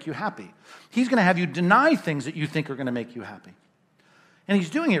always going to make you happy. He's going to have you deny things that you think are going to make you happy. And he's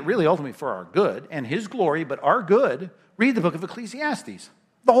doing it really ultimately for our good and his glory, but our good. Read the book of Ecclesiastes.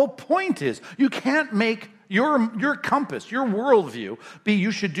 The whole point is you can't make your compass, your worldview, be you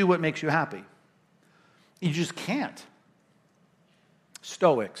should do what makes you happy. You just can't.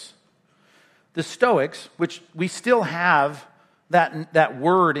 Stoics. The Stoics, which we still have that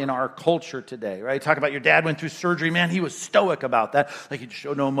word in our culture today, right? Talk about your dad went through surgery. Man, he was stoic about that. Like he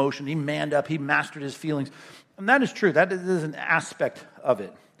showed no emotion. He manned up. He mastered his feelings. And that is true. That is an aspect of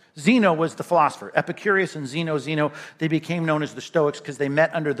it. Zeno was the philosopher. Epicurus and Zeno, they became known as the Stoics because they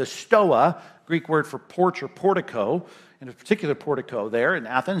met under the stoa, Greek word for porch or portico, in a particular portico there in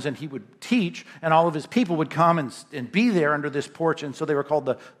Athens, and he would teach, and all of his people would come and be there under this porch, and so they were called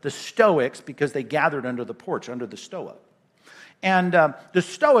the Stoics because they gathered under the porch, under the stoa. And the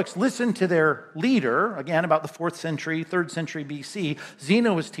Stoics listened to their leader, again, about the 4th century, 3rd century BC.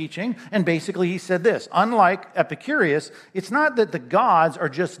 Zeno was teaching, and basically he said this: unlike Epicurus, it's not that the gods are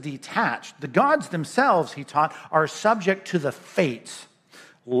just detached. The gods themselves, he taught, are subject to the fates,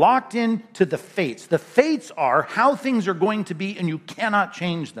 locked into the fates. The fates are how things are going to be, and you cannot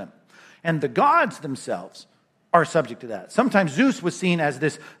change them. And the gods themselves are subject to that. Sometimes Zeus was seen as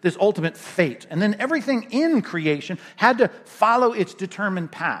this ultimate fate. And then everything in creation had to follow its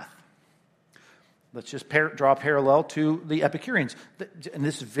determined path. Let's just draw a parallel to the Epicureans. And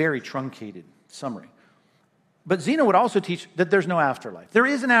this is very truncated summary. But Zeno would also teach that there's no afterlife. There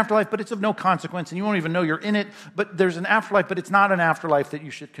is an afterlife, but it's of no consequence, and you won't even know you're in it. But there's an afterlife, but it's not an afterlife that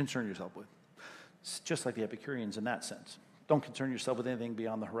you should concern yourself with. It's just like the Epicureans in that sense. Don't concern yourself with anything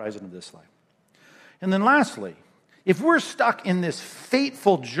beyond the horizon of this life. And then lastly, if we're stuck in this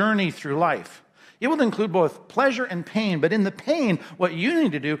fateful journey through life, it will include both pleasure and pain. But in the pain, what you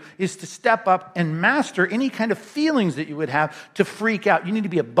need to do is to step up and master any kind of feelings that you would have to freak out. You need to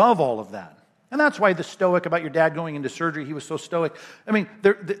be above all of that. And that's why the Stoic about your dad going into surgery, he was so stoic. I mean,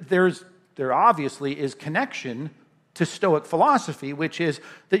 there obviously is connection to Stoic philosophy, which is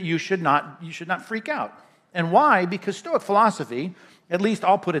that you should not freak out. And why? Because Stoic philosophy, at least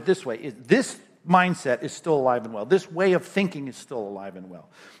I'll put it this way, is this mindset is still alive and well. This way of thinking is still alive and well.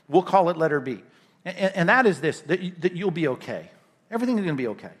 We'll call it letter B. And that is this, that you'll be okay. Everything is going to be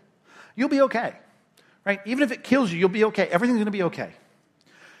okay. You'll be okay, right? Even if it kills you, you'll be okay. Everything's going to be okay.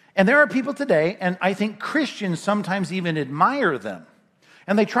 And there are people today, and I think Christians sometimes even admire them.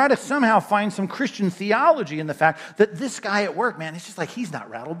 And they try to somehow find some Christian theology in the fact that this guy at work, man, it's just like he's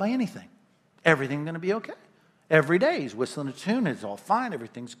not rattled by anything. Everything's going to be okay. Every day he's whistling a tune, it's all fine,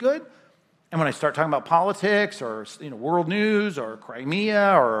 everything's good. And when I start talking about politics or world news or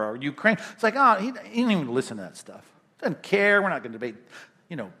Crimea or Ukraine, it's like, he didn't even listen to that stuff. Doesn't care. We're not going to debate,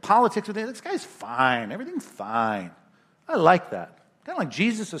 politics with him. This guy's fine. Everything's fine. I like that. Kind of like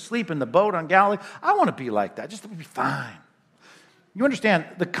Jesus asleep in the boat on Galilee. I want to be like that, just to be fine. You understand,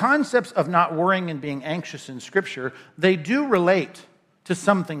 the concepts of not worrying and being anxious in Scripture, they do relate to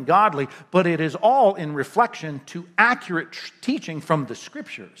something godly, but it is all in reflection to accurate teaching from the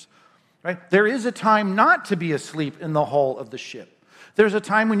Scriptures. Right? There is a time not to be asleep in the hull of the ship. There's a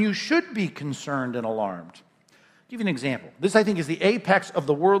time when you should be concerned and alarmed. I'll give you an example. This, I think, is the apex of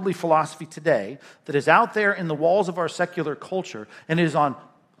the worldly philosophy today that is out there in the walls of our secular culture and is on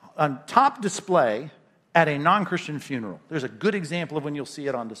top display at a non-Christian funeral. There's a good example of when you'll see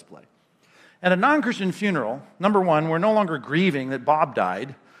it on display. At a non-Christian funeral, number one, we're no longer grieving that Bob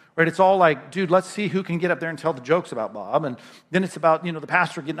died. Right? It's all like, dude, let's see who can get up there and tell the jokes about Bob. And then it's about, the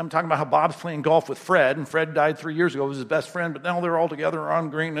pastor getting up and talking about how Bob's playing golf with Fred, and Fred died 3 years ago, was his best friend, but now they're all together on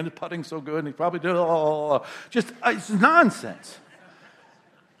green, and his putting's so good, and he probably did it's nonsense.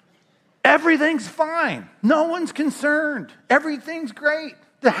 Everything's fine. No one's concerned. Everything's great.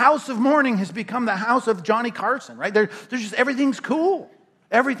 The house of mourning has become the house of Johnny Carson, right? There's just, everything's cool.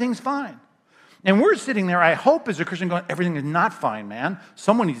 Everything's fine. And we're sitting there, I hope, as a Christian going, everything is not fine, man.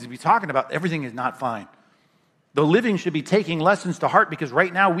 Someone needs to be talking about everything is not fine. The living should be taking lessons to heart because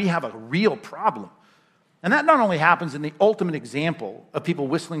right now we have a real problem. And that not only happens in the ultimate example of people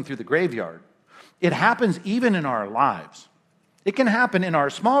whistling through the graveyard, it happens even in our lives. It can happen in our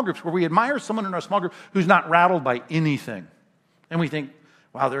small groups where we admire someone in our small group who's not rattled by anything. And we think,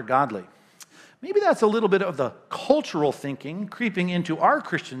 wow, they're godly. Maybe that's a little bit of the cultural thinking creeping into our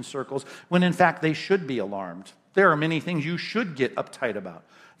Christian circles when in fact they should be alarmed. There are many things you should get uptight about.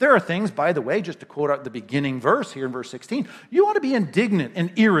 There are things, by the way, just to quote out the beginning verse here in verse 16, you ought to be indignant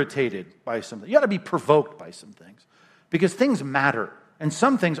and irritated by something. You ought to be provoked by some things because things matter and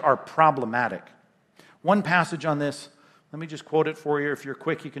some things are problematic. One passage on this, let me just quote it for you. If you're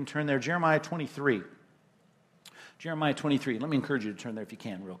quick, you can turn there. Jeremiah 23. Jeremiah 23. Let me encourage you to turn there if you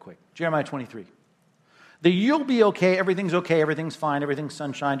can real quick. Jeremiah 23. You'll be okay, everything's fine, everything's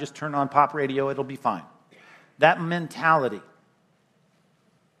sunshine, just turn on pop radio, it'll be fine. That mentality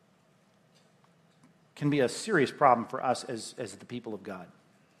can be a serious problem for us as the people of God.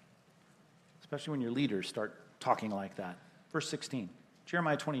 Especially when your leaders start talking like that. Verse 16,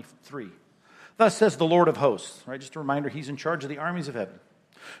 Jeremiah 23. Thus says the Lord of hosts, right? Just a reminder, he's in charge of the armies of heaven.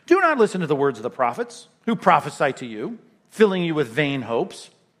 Do not listen to the words of the prophets who prophesy to you, filling you with vain hopes.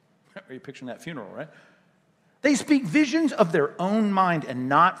 Are you picturing that funeral, right? They speak visions of their own mind and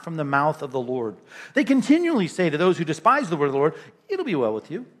not from the mouth of the Lord. They continually say to those who despise the word of the Lord, it'll be well with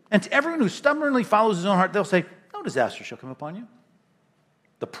you. And to everyone who stubbornly follows his own heart, they'll say, no disaster shall come upon you.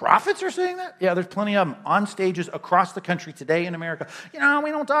 The prophets are saying that? Yeah, there's plenty of them on stages across the country today in America. We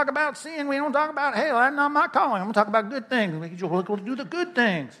don't talk about sin. We don't talk about hell. I'm not calling. I'm going to talk about good things. We can do the good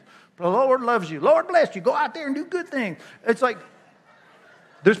things. The Lord loves you. Lord bless you. Go out there and do good things. It's like,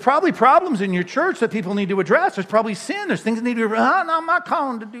 there's probably problems in your church that people need to address. There's probably sin. There's things that need to be addressed. No, I'm not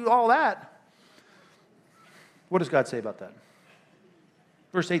calling to do all that. What does God say about that?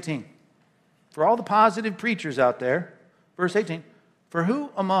 Verse 18. For all the positive preachers out there, verse 18, for who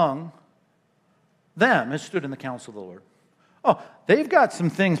among them has stood in the counsel of the Lord? Oh, they've got some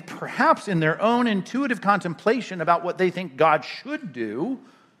things perhaps in their own intuitive contemplation about what they think God should do,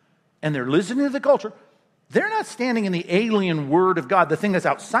 and they're listening to the culture. They're not standing in the alien word of God, the thing that's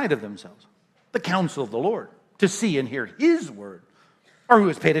outside of themselves, the counsel of the Lord, to see and hear his word, or who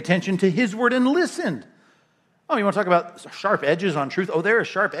has paid attention to his word and listened. Oh, you want to talk about sharp edges on truth? Oh, there are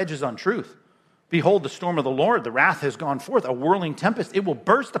sharp edges on truth. Behold, the storm of the Lord, the wrath has gone forth, a whirling tempest. It will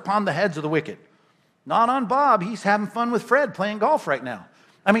burst upon the heads of the wicked. Not on Bob. He's having fun with Fred playing golf right now.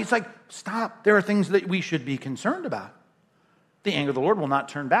 I mean, it's like, stop. There are things that we should be concerned about. The anger of the Lord will not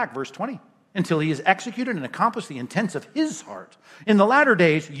turn back, verse 20, until he has executed and accomplished the intents of his heart. In the latter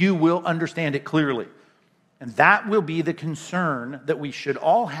days, you will understand it clearly. And that will be the concern that we should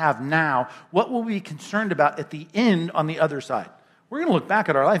all have now. What will we be concerned about at the end on the other side? We're going to look back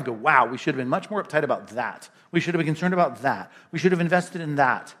at our life and go, wow, we should have been much more uptight about that. We should have been concerned about that. We should have invested in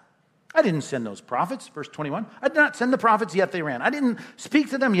that. I didn't send those prophets, verse 21. I did not send the prophets, yet they ran. I didn't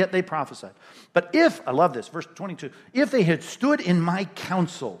speak to them, yet they prophesied. But if, I love this, verse 22, if they had stood in my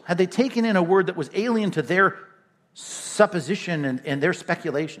counsel, had they taken in a word that was alien to their supposition and their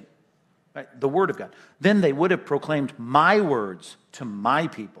speculation, right, the word of God, then they would have proclaimed my words to my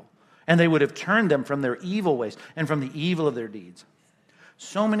people, and they would have turned them from their evil ways and from the evil of their deeds.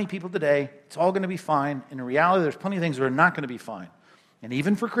 So many people today, it's all going to be fine. And in reality, there's plenty of things that are not going to be fine. And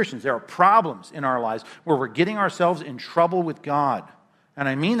even for Christians, there are problems in our lives where we're getting ourselves in trouble with God. And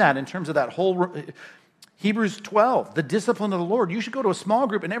I mean that in terms of that whole Hebrews 12, the discipline of the Lord. You should go to a small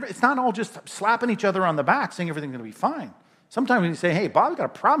group, and it's not all just slapping each other on the back saying everything's going to be fine. Sometimes we say, hey, Bob, we've got a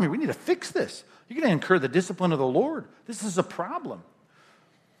problem here. We need to fix this. You're going to incur the discipline of the Lord. This is a problem.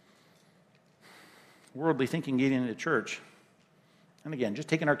 Worldly thinking getting into church. And again, just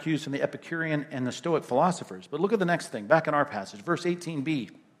taking our cues from the Epicurean and the Stoic philosophers. But look at the next thing, back in our passage, verse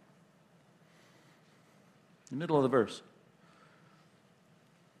 18b. The middle of the verse.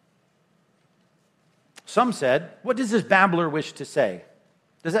 Some said, what does this babbler wish to say?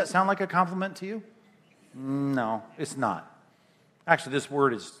 Does that sound like a compliment to you? No, it's not. Actually, this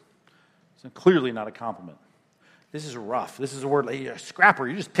word is clearly not a compliment. This is rough. This is a word like a scrapper.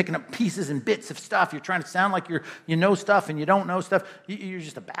 You're just picking up pieces and bits of stuff. You're trying to sound like you know stuff and you don't know stuff. You're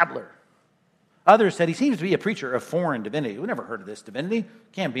just a babbler. Others said he seems to be a preacher of foreign divinity. We've never heard of this divinity.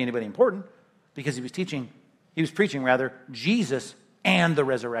 Can't be anybody important because he was preaching Jesus and the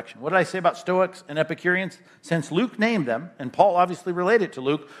resurrection. What did I say about Stoics and Epicureans? Since Luke named them, and Paul obviously related to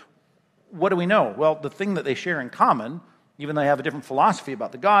Luke, what do we know? Well, the thing that they share in common, even though they have a different philosophy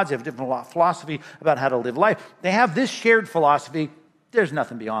about the gods, they have a different philosophy about how to live life, they have this shared philosophy, there's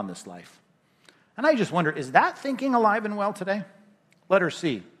nothing beyond this life. And I just wonder, is that thinking alive and well today? Letter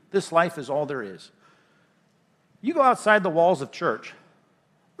C, this life is all there is. You go outside the walls of church,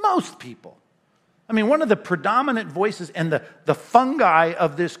 most people, one of the predominant voices and the fungi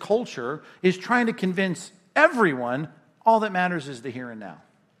of this culture is trying to convince everyone All that matters is the here and now.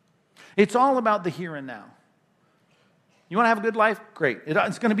 It's all about the here and now. You want to have a good life? Great.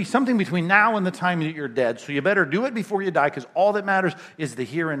 It's going to be something between now and the time that you're dead, so you better do it before you die, because all that matters is the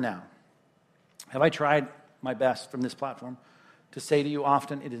here and now. Have I tried my best from this platform to say to you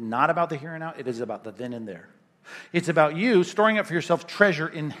often, it is not about the here and now, it is about the then and there. It's about you storing up for yourself treasure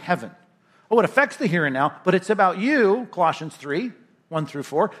in heaven. Oh, it affects the here and now, but it's about you, Colossians 3, 1 through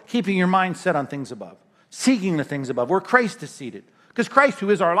 4, keeping your mind set on things above, seeking the things above, where Christ is seated. Because Christ, who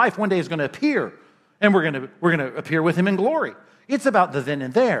is our life, one day is going to appear, and we're going to appear with him in glory. It's about the then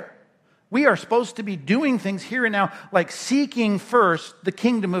and there. We are supposed to be doing things here and now, like seeking first the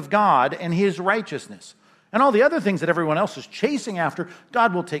kingdom of God and his righteousness. And all the other things that everyone else is chasing after,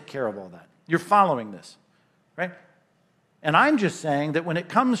 God will take care of all that. You're following this, right? And I'm just saying that when it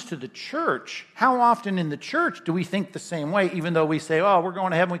comes to the church, how often in the church do we think the same way, even though we say, oh, we're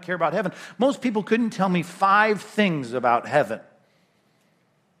going to heaven, we care about heaven? Most people couldn't tell me 5 things about heaven.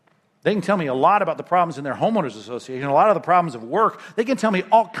 They can tell me a lot about the problems in their homeowners association, a lot of the problems of work. They can tell me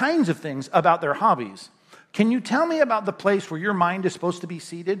all kinds of things about their hobbies. Can you tell me about the place where your mind is supposed to be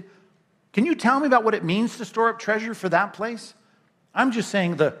seated? Can you tell me about what it means to store up treasure for that place? I'm just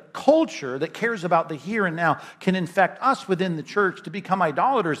saying the culture that cares about the here and now can infect us within the church to become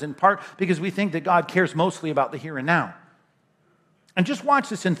idolaters, in part because we think that God cares mostly about the here and now. And just watch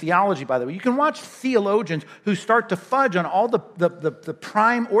this in theology, by the way. You can watch theologians who start to fudge on all the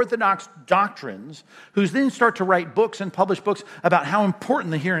prime orthodox doctrines, who then start to write books and publish books about how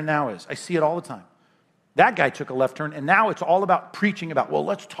important the here and now is. I see it all the time. That guy took a left turn, and now it's all about preaching about, well,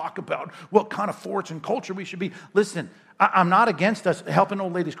 let's talk about what kind of force and culture we should be. Listen, I'm not against us helping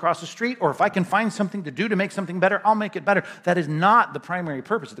old ladies cross the street, or if I can find something to do to make something better, I'll make it better. That is not the primary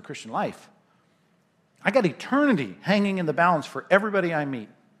purpose of the Christian life. I got eternity hanging in the balance for everybody I meet.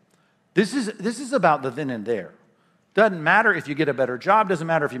 This is about the then and there. Doesn't matter if you get a better job, doesn't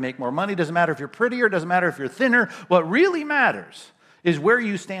matter if you make more money, doesn't matter if you're prettier, doesn't matter if you're thinner. What really matters is where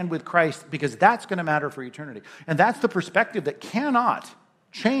you stand with Christ, because that's going to matter for eternity. And that's the perspective that cannot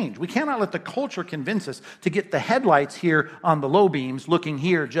change. We cannot let the culture convince us to get the headlights here on the low beams, looking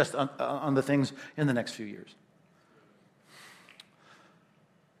here just on the things in the next few years.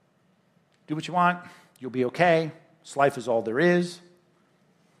 Do what you want. You'll be okay. This life is all there is.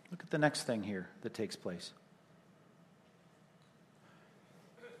 Look at the next thing here that takes place.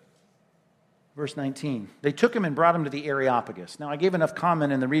 Verse 19. They took him and brought him to the Areopagus. Now, I gave enough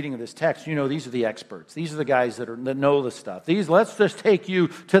comment in the reading of this text. You know, these are the experts. These are the guys that know the stuff. Let's just take you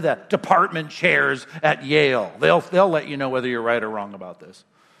to the department chairs at Yale. They'll let you know whether you're right or wrong about this.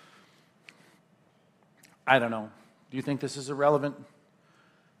 I don't know. Do you think this is a relevant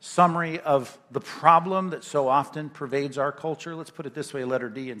summary of the problem that so often pervades our culture? Let's put it this way, letter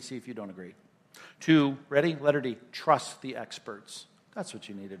D, and see if you don't agree. 2, ready? Letter D, trust the experts. That's what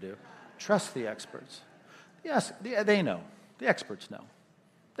you need to do. Trust the experts. Yes, they know. The experts know.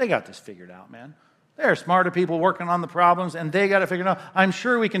 They got this figured out, man. They're smarter people working on the problems, and they got it figured out. I'm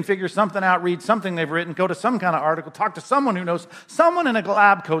sure we can figure something out, read something they've written, go to some kind of article, talk to someone who knows. Someone in a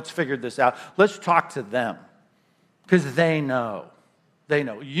lab coat's figured this out. Let's talk to them, because they know. They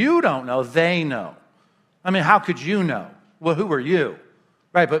know. You don't know. They know. I mean, how could you know? Well, who are you?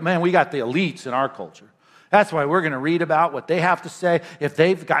 Right, but man, we got the elites in our culture. That's why we're going to read about what they have to say. If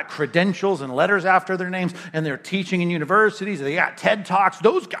they've got credentials and letters after their names and they're teaching in universities, they got TED Talks,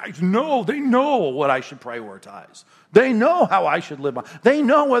 those guys know. They know what I should prioritize. They know how I should live. They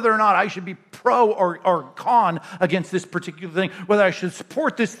know whether or not I should be pro or con against this particular thing, whether I should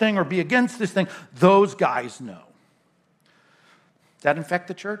support this thing or be against this thing. Those guys know. Does that infect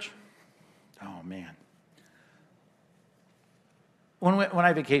the church? Oh, man. When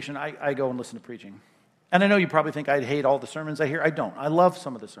I vacation, I go and listen to preaching. And I know you probably think I hate all the sermons I hear. I don't. I love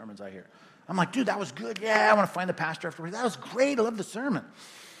some of the sermons I hear. I'm like, dude, that was good. Yeah, I want to find the pastor afterwards. That was great. I love the sermon.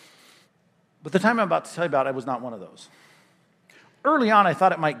 But the time I'm about to tell you about, I was not one of those. Early on, I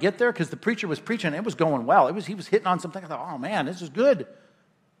thought it might get there because the preacher was preaching. It was going well. He was hitting on something. I thought, oh, man, this is good.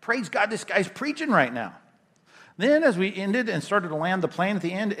 Praise God, this guy's preaching right now. Then as we ended and started to land the plane at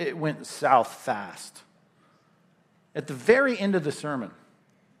the end, it went south fast. At the very end of the sermon,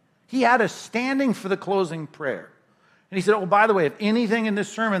 he had us standing for the closing prayer. And he said, oh, by the way, if anything in this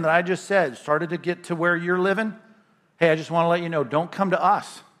sermon that I just said started to get to where you're living, hey, I just want to let you know, don't come to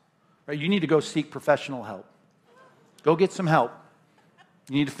us. Right? You need to go seek professional help. Go get some help.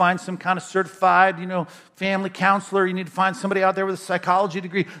 You need to find some kind of certified, family counselor. You need to find somebody out there with a psychology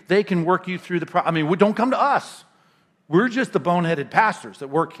degree. They can work you through the problem. I mean, don't come to us. We're just the boneheaded pastors that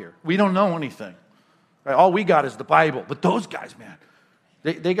work here. We don't know anything. Right? All we got is the Bible. But those guys, man,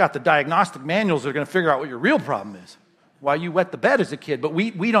 they got the diagnostic manuals that are going to figure out what your real problem is. why you wet the bed as a kid, but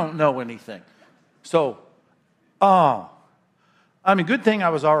we don't know anything. So, good thing I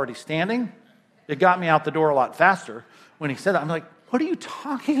was already standing. It got me out the door a lot faster when he said that. I'm like, what are you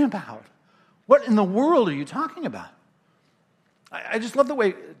talking about? What in the world are you talking about? I just love the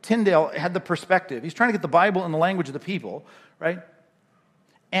way Tyndale had the perspective. He's trying to get the Bible in the language of the people, right?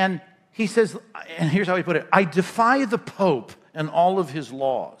 And he says, and here's how he put it, I defy the Pope and all of his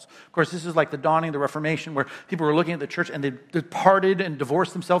laws. Of course, this is like the dawning of the Reformation, where people were looking at the church and they departed and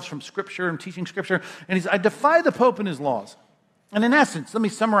divorced themselves from Scripture and teaching Scripture. And he says, I defy the Pope and his laws. And in essence, let me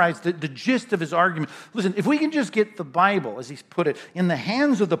summarize the gist of his argument. Listen, if we can just get the Bible, as he's put it, in the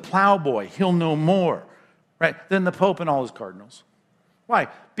hands of the plowboy, he'll know more, right, than the Pope and all his cardinals. Why?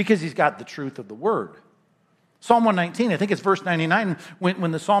 Because he's got the truth of the Word. Psalm 119, I think it's verse 99,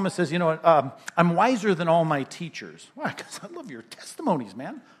 when the psalmist says, I'm wiser than all my teachers. Why? Because I love your testimonies,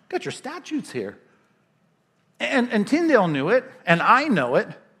 man. Got your statutes here. And Tyndale knew it, and I know it,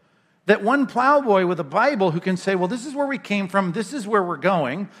 that one plowboy with a Bible who can say, well, this is where we came from, this is where we're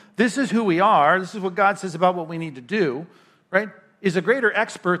going, this is who we are, this is what God says about what we need to do, right, is a greater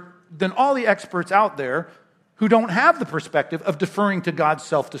expert than all the experts out there who don't have the perspective of deferring to God's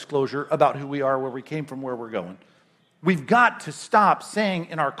self-disclosure about who we are, where we came from, where we're going. We've got to stop saying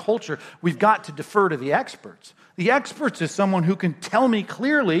in our culture, we've got to defer to the experts. The experts is someone who can tell me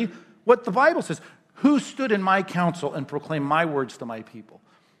clearly what the Bible says. Who stood in my counsel and proclaimed my words to my people?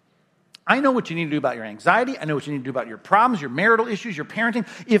 I know what you need to do about your anxiety. I know what you need to do about your problems, your marital issues, your parenting.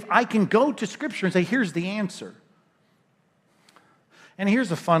 If I can go to Scripture and say, here's the answer. And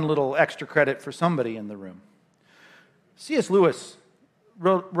here's a fun little extra credit for somebody in the room. C.S. Lewis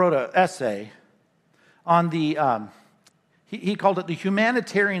wrote an essay on he called it the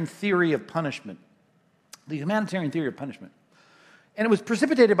humanitarian theory of punishment. The humanitarian theory of punishment. And it was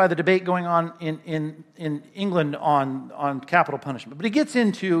precipitated by the debate going on in England on capital punishment. But he gets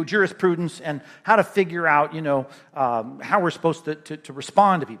into jurisprudence and how to figure out, how we're supposed to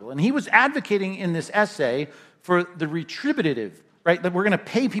respond to people. And he was advocating in this essay for the retributive, right? That we're going to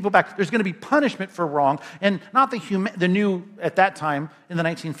pay people back. There's going to be punishment for wrong, and not the new, at that time, in the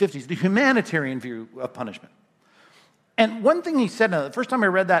 1950s, the humanitarian view of punishment. And one thing he said, the first time I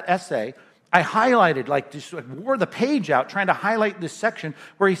read that essay, I highlighted, just wore the page out, trying to highlight this section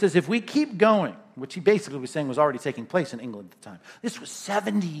where he says, if we keep going, which he basically was saying was already taking place in England at the time. This was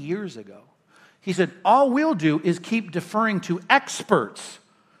 70 years ago. He said, all we'll do is keep deferring to experts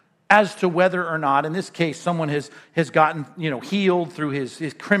as to whether or not, in this case, someone has gotten, healed through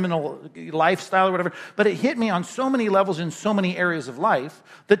his criminal lifestyle or whatever. But it hit me on so many levels in so many areas of life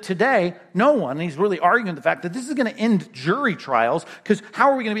that today, no one, and he's really arguing the fact that this is going to end jury trials, because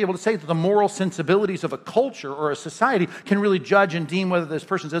how are we going to be able to say that the moral sensibilities of a culture or a society can really judge and deem whether this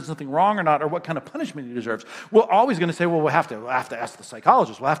person does something wrong or not, or what kind of punishment he deserves? We're always going to say, well, we'll have to ask the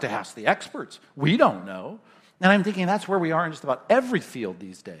psychologists, we'll have to ask the experts. We don't know. And I'm thinking that's where we are in just about every field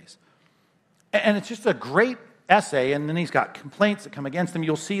these days. And it's just a great essay, and then he's got complaints that come against him.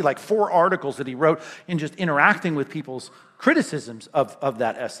 You'll see 4 articles that he wrote in just interacting with people's criticisms of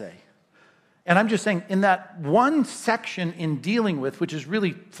that essay. And I'm just saying, in that one section in dealing with, which is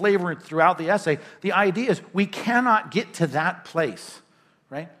really flavored throughout the essay, the idea is we cannot get to that place,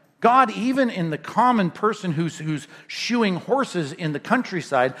 right? God, even in the common person who's shoeing horses in the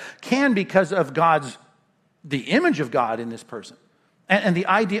countryside, can, because of the image of God in this person, and the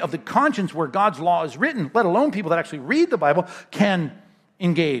idea of the conscience where God's law is written, let alone people that actually read the Bible, can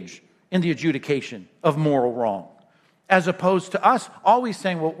engage in the adjudication of moral wrong. As opposed to us always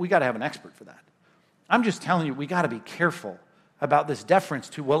saying, well, we got to have an expert for that. I'm just telling you, we got to be careful about this deference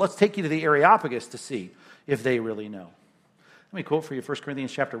to, well, let's take you to the Areopagus to see if they really know. Let me quote for you 1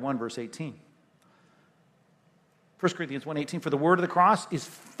 Corinthians chapter 1, verse 18. 1 Corinthians 1:18, for the word of the cross is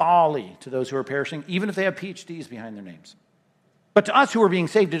folly to those who are perishing, even if they have PhDs behind their names. But to us who are being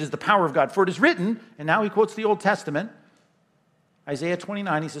saved, it is the power of God. For it is written, and now he quotes the Old Testament, Isaiah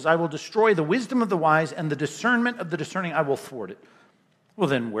 29, he says, I will destroy the wisdom of the wise, and the discernment of the discerning I will thwart it. Well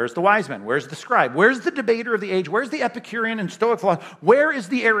then, where's the wise man? Where's the scribe? Where's the debater of the age? Where's the Epicurean and Stoic philosopher? Where is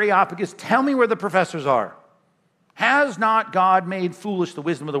the Areopagus? Tell me where the professors are. Has not God made foolish the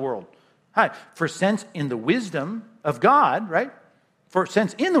wisdom of the world? Hi. For since in the wisdom of God, right? For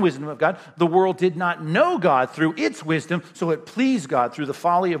since in the wisdom of God, the world did not know God through its wisdom, so it pleased God through the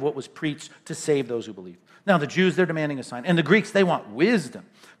folly of what was preached to save those who believe. Now the Jews, they're demanding a sign. And the Greeks, they want wisdom.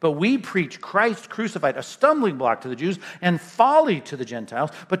 But we preach Christ crucified, a stumbling block to the Jews and folly to the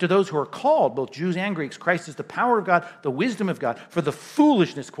Gentiles. But to those who are called, both Jews and Greeks, Christ is the power of God, the wisdom of God, for the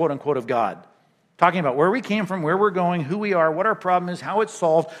foolishness, quote unquote, of God. talking about where we came from, where we're going, who we are, what our problem is, how it's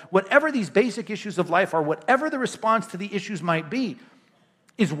solved. Whatever these basic issues of life are, whatever the response to the issues might be,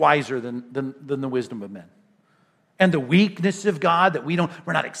 is wiser than the wisdom of men. And the weakness of God that we're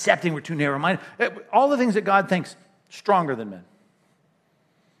not accepting, we're too narrow-minded. All the things that God thinks, stronger than men.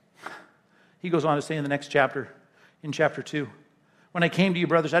 He goes on to say in the next chapter, in chapter 2, when I came to you,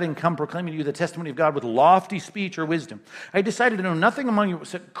 brothers, I didn't come proclaiming to you the testimony of God with lofty speech or wisdom. I decided to know nothing among you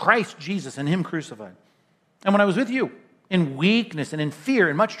except Christ Jesus and him crucified. And when I was with you, in weakness and in fear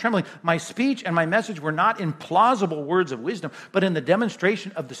and much trembling, my speech and my message were not in plausible words of wisdom, but in the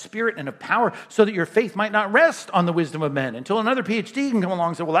demonstration of the Spirit and of power, so that your faith might not rest on the wisdom of men, until another PhD can come along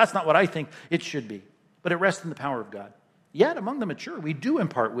and say, well, that's not what I think it should be. But it rests in the power of God. Yet among the mature, we do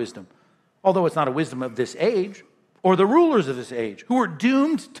impart wisdom, although it's not a wisdom of this age, or the rulers of this age, who are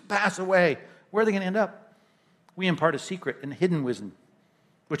doomed to pass away. Where are they going to end up? We impart a secret and hidden wisdom,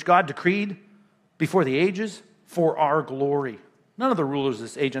 which God decreed before the ages for our glory. None of the rulers of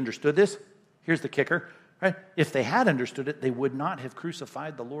this age understood this. Here's the kicker, right? If they had understood it, they would not have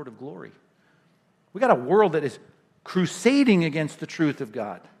crucified the Lord of glory. We got a world that is crusading against the truth of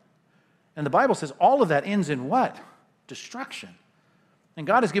God. And the Bible says all of that ends in what? Destruction. And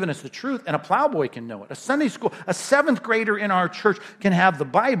God has given us the truth, and a plowboy can know it. A Sunday school, a seventh grader in our church can have the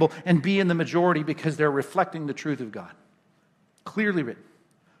Bible and be in the majority because they're reflecting the truth of God. Clearly written.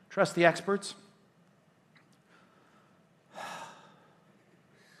 Trust the experts.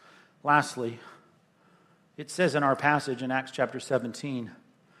 Lastly, it says in our passage in Acts chapter 17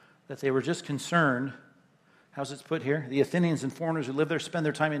 that they were just concerned. How's it put here? The Athenians and foreigners who live there spend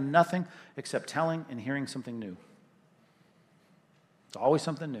their time in nothing except telling and hearing something new. It's always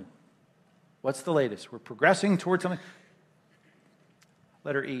something new. What's the latest? We're progressing towards something.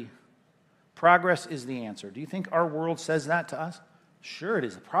 Letter E. Progress is the answer. Do you think our world says that to us? Sure it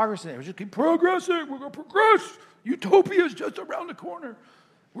is. The progress is. We just keep progressing. We're going to progress. Utopia is just around the corner.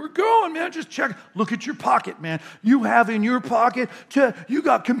 We're going, man. Just check. Look at your pocket, man. You have in your pocket, you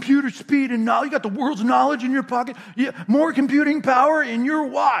got computer speed and knowledge. You got the world's knowledge in your pocket. More computing power in your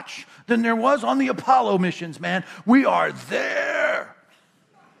watch than there was on the Apollo missions, man. We are there.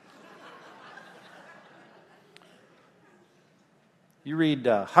 You read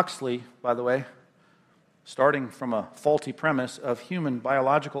Huxley, by the way, starting from a faulty premise of human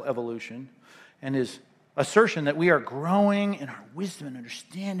biological evolution and his assertion that we are growing in our wisdom and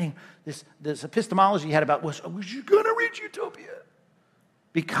understanding. This epistemology he had about was going to reach utopia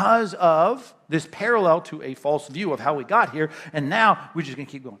because of this parallel to a false view of how we got here, and now we're just going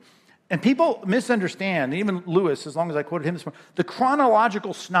to keep going. And people misunderstand, even Lewis, as long as I quoted him this morning, the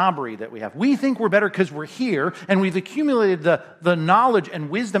chronological snobbery that we have. We think we're better because we're here, and we've accumulated the knowledge and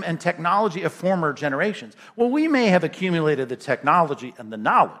wisdom and technology of former generations. Well, we may have accumulated the technology and the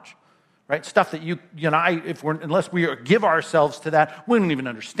knowledge, right? Stuff that you and I, unless we give ourselves to that, we don't even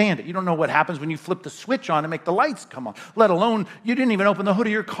understand it. You don't know what happens when you flip the switch on and make the lights come on, let alone you didn't even open the hood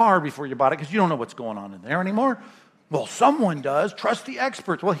of your car before you bought it because you don't know what's going on in there anymore. Well, someone does. Trust the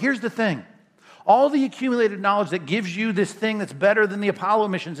experts. Well, here's the thing. All the accumulated knowledge that gives you this thing that's better than the Apollo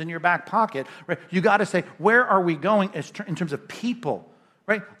missions in your back pocket, right? You got to say, where are we going in terms of people,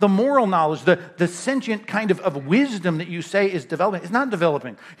 right? The moral knowledge, the sentient kind of wisdom that you say is developing, is not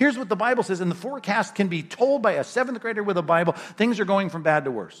developing. Here's what the Bible says, and the forecast can be told by a seventh grader with a Bible. Things are going from bad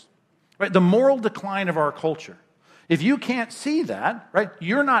to worse, right? The moral decline of our culture. If you can't see that, right,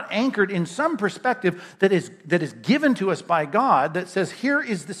 you're not anchored in some perspective that is given to us by God that says, here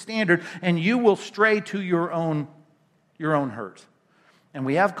is the standard, and you will stray to your own hurt. And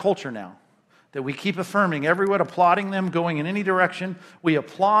we have culture now that we keep affirming, everyone applauding them, going in any direction. We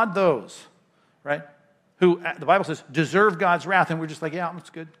applaud those, right, who, the Bible says, deserve God's wrath, and we're just like, yeah, that's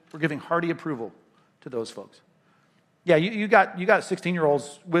good. We're giving hearty approval to those folks. Yeah, you got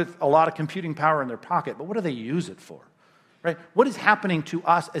 16-year-olds with a lot of computing power in their pocket, but what do they use it for? Right? What is happening to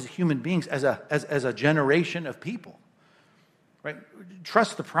us as human beings, as a generation of people? Right?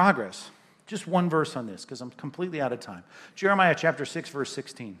 Trust the progress. Just one verse on this, because I'm completely out of time. Jeremiah chapter 6, verse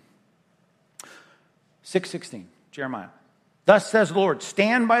 16. 6:16, Jeremiah. Thus says the Lord,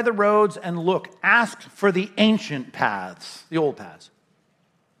 stand by the roads and look, ask for the ancient paths, the old paths,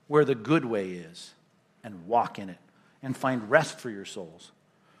 where the good way is, and walk in it, and find rest for your souls.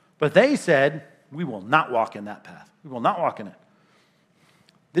 But they said, we will not walk in that path. We will not walk in it.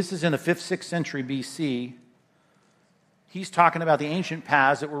 This is in the 5th, 6th century BC. He's talking about the ancient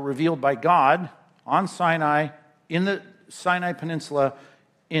paths that were revealed by God on Sinai, in the Sinai Peninsula,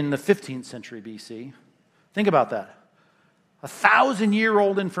 in the 15th century BC. Think about that.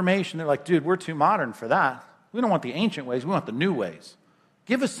 1,000-year-old information. They're like, dude, we're too modern for that. We don't want the ancient ways. We want the new ways.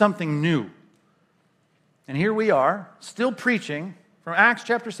 Give us something new. And here we are, still preaching from Acts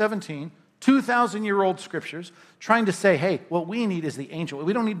chapter 17, 2,000-year-old scriptures, trying to say, hey, what we need is the ancient.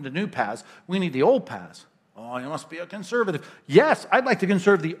 We don't need the new paths. We need the old paths. Oh, you must be a conservative. Yes, I'd like to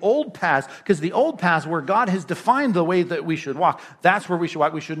conserve the old paths, because the old paths where God has defined the way that we should walk, that's where we should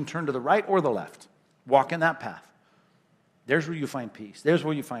walk. We shouldn't turn to the right or the left. Walk in that path. There's where you find peace. There's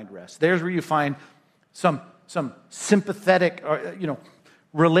where you find rest. There's where you find some sympathetic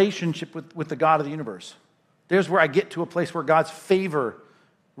relationship with the God of the universe. There's where I get to a place where God's favor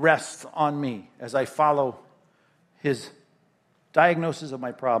rests on me as I follow his diagnosis of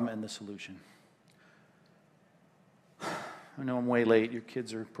my problem and the solution. I know I'm way late. Your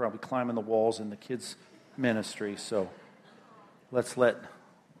kids are probably climbing the walls in the kids' ministry, so let's let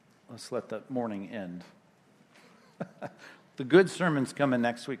the morning end. The good sermon's coming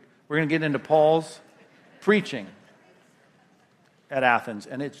next week. We're going to get into Paul's preaching at Athens,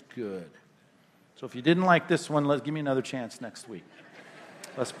 and it's good. So if you didn't like this one, give me another chance next week.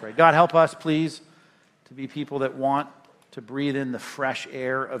 Let's pray. God, help us, please, to be people that want to breathe in the fresh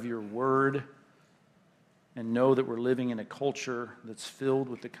air of your word and know that we're living in a culture that's filled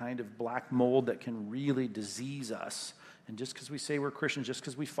with the kind of black mold that can really disease us. And just because we say we're Christians, just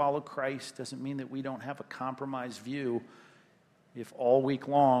because we follow Christ, doesn't mean that we don't have a compromised view. If all week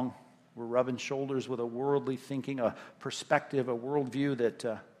long we're rubbing shoulders with a worldly thinking, a perspective, a worldview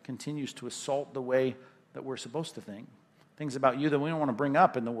that continues to assault the way that we're supposed to think. Things about you that we don't want to bring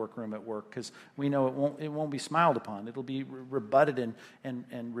up in the workroom at work because we know it won't be smiled upon. It'll be rebutted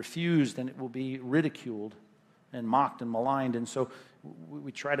and refused, and it will be ridiculed and mocked and maligned. And so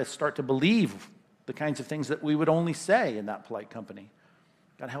we try to start to believe the kinds of things that we would only say in that polite company.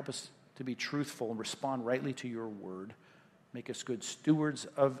 God, help us to be truthful and respond rightly to your word. Make us good stewards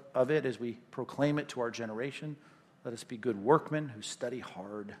of it as we proclaim it to our generation. Let us be good workmen who study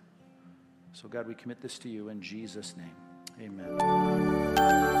hard. So God, we commit this to you in Jesus' name. Amen.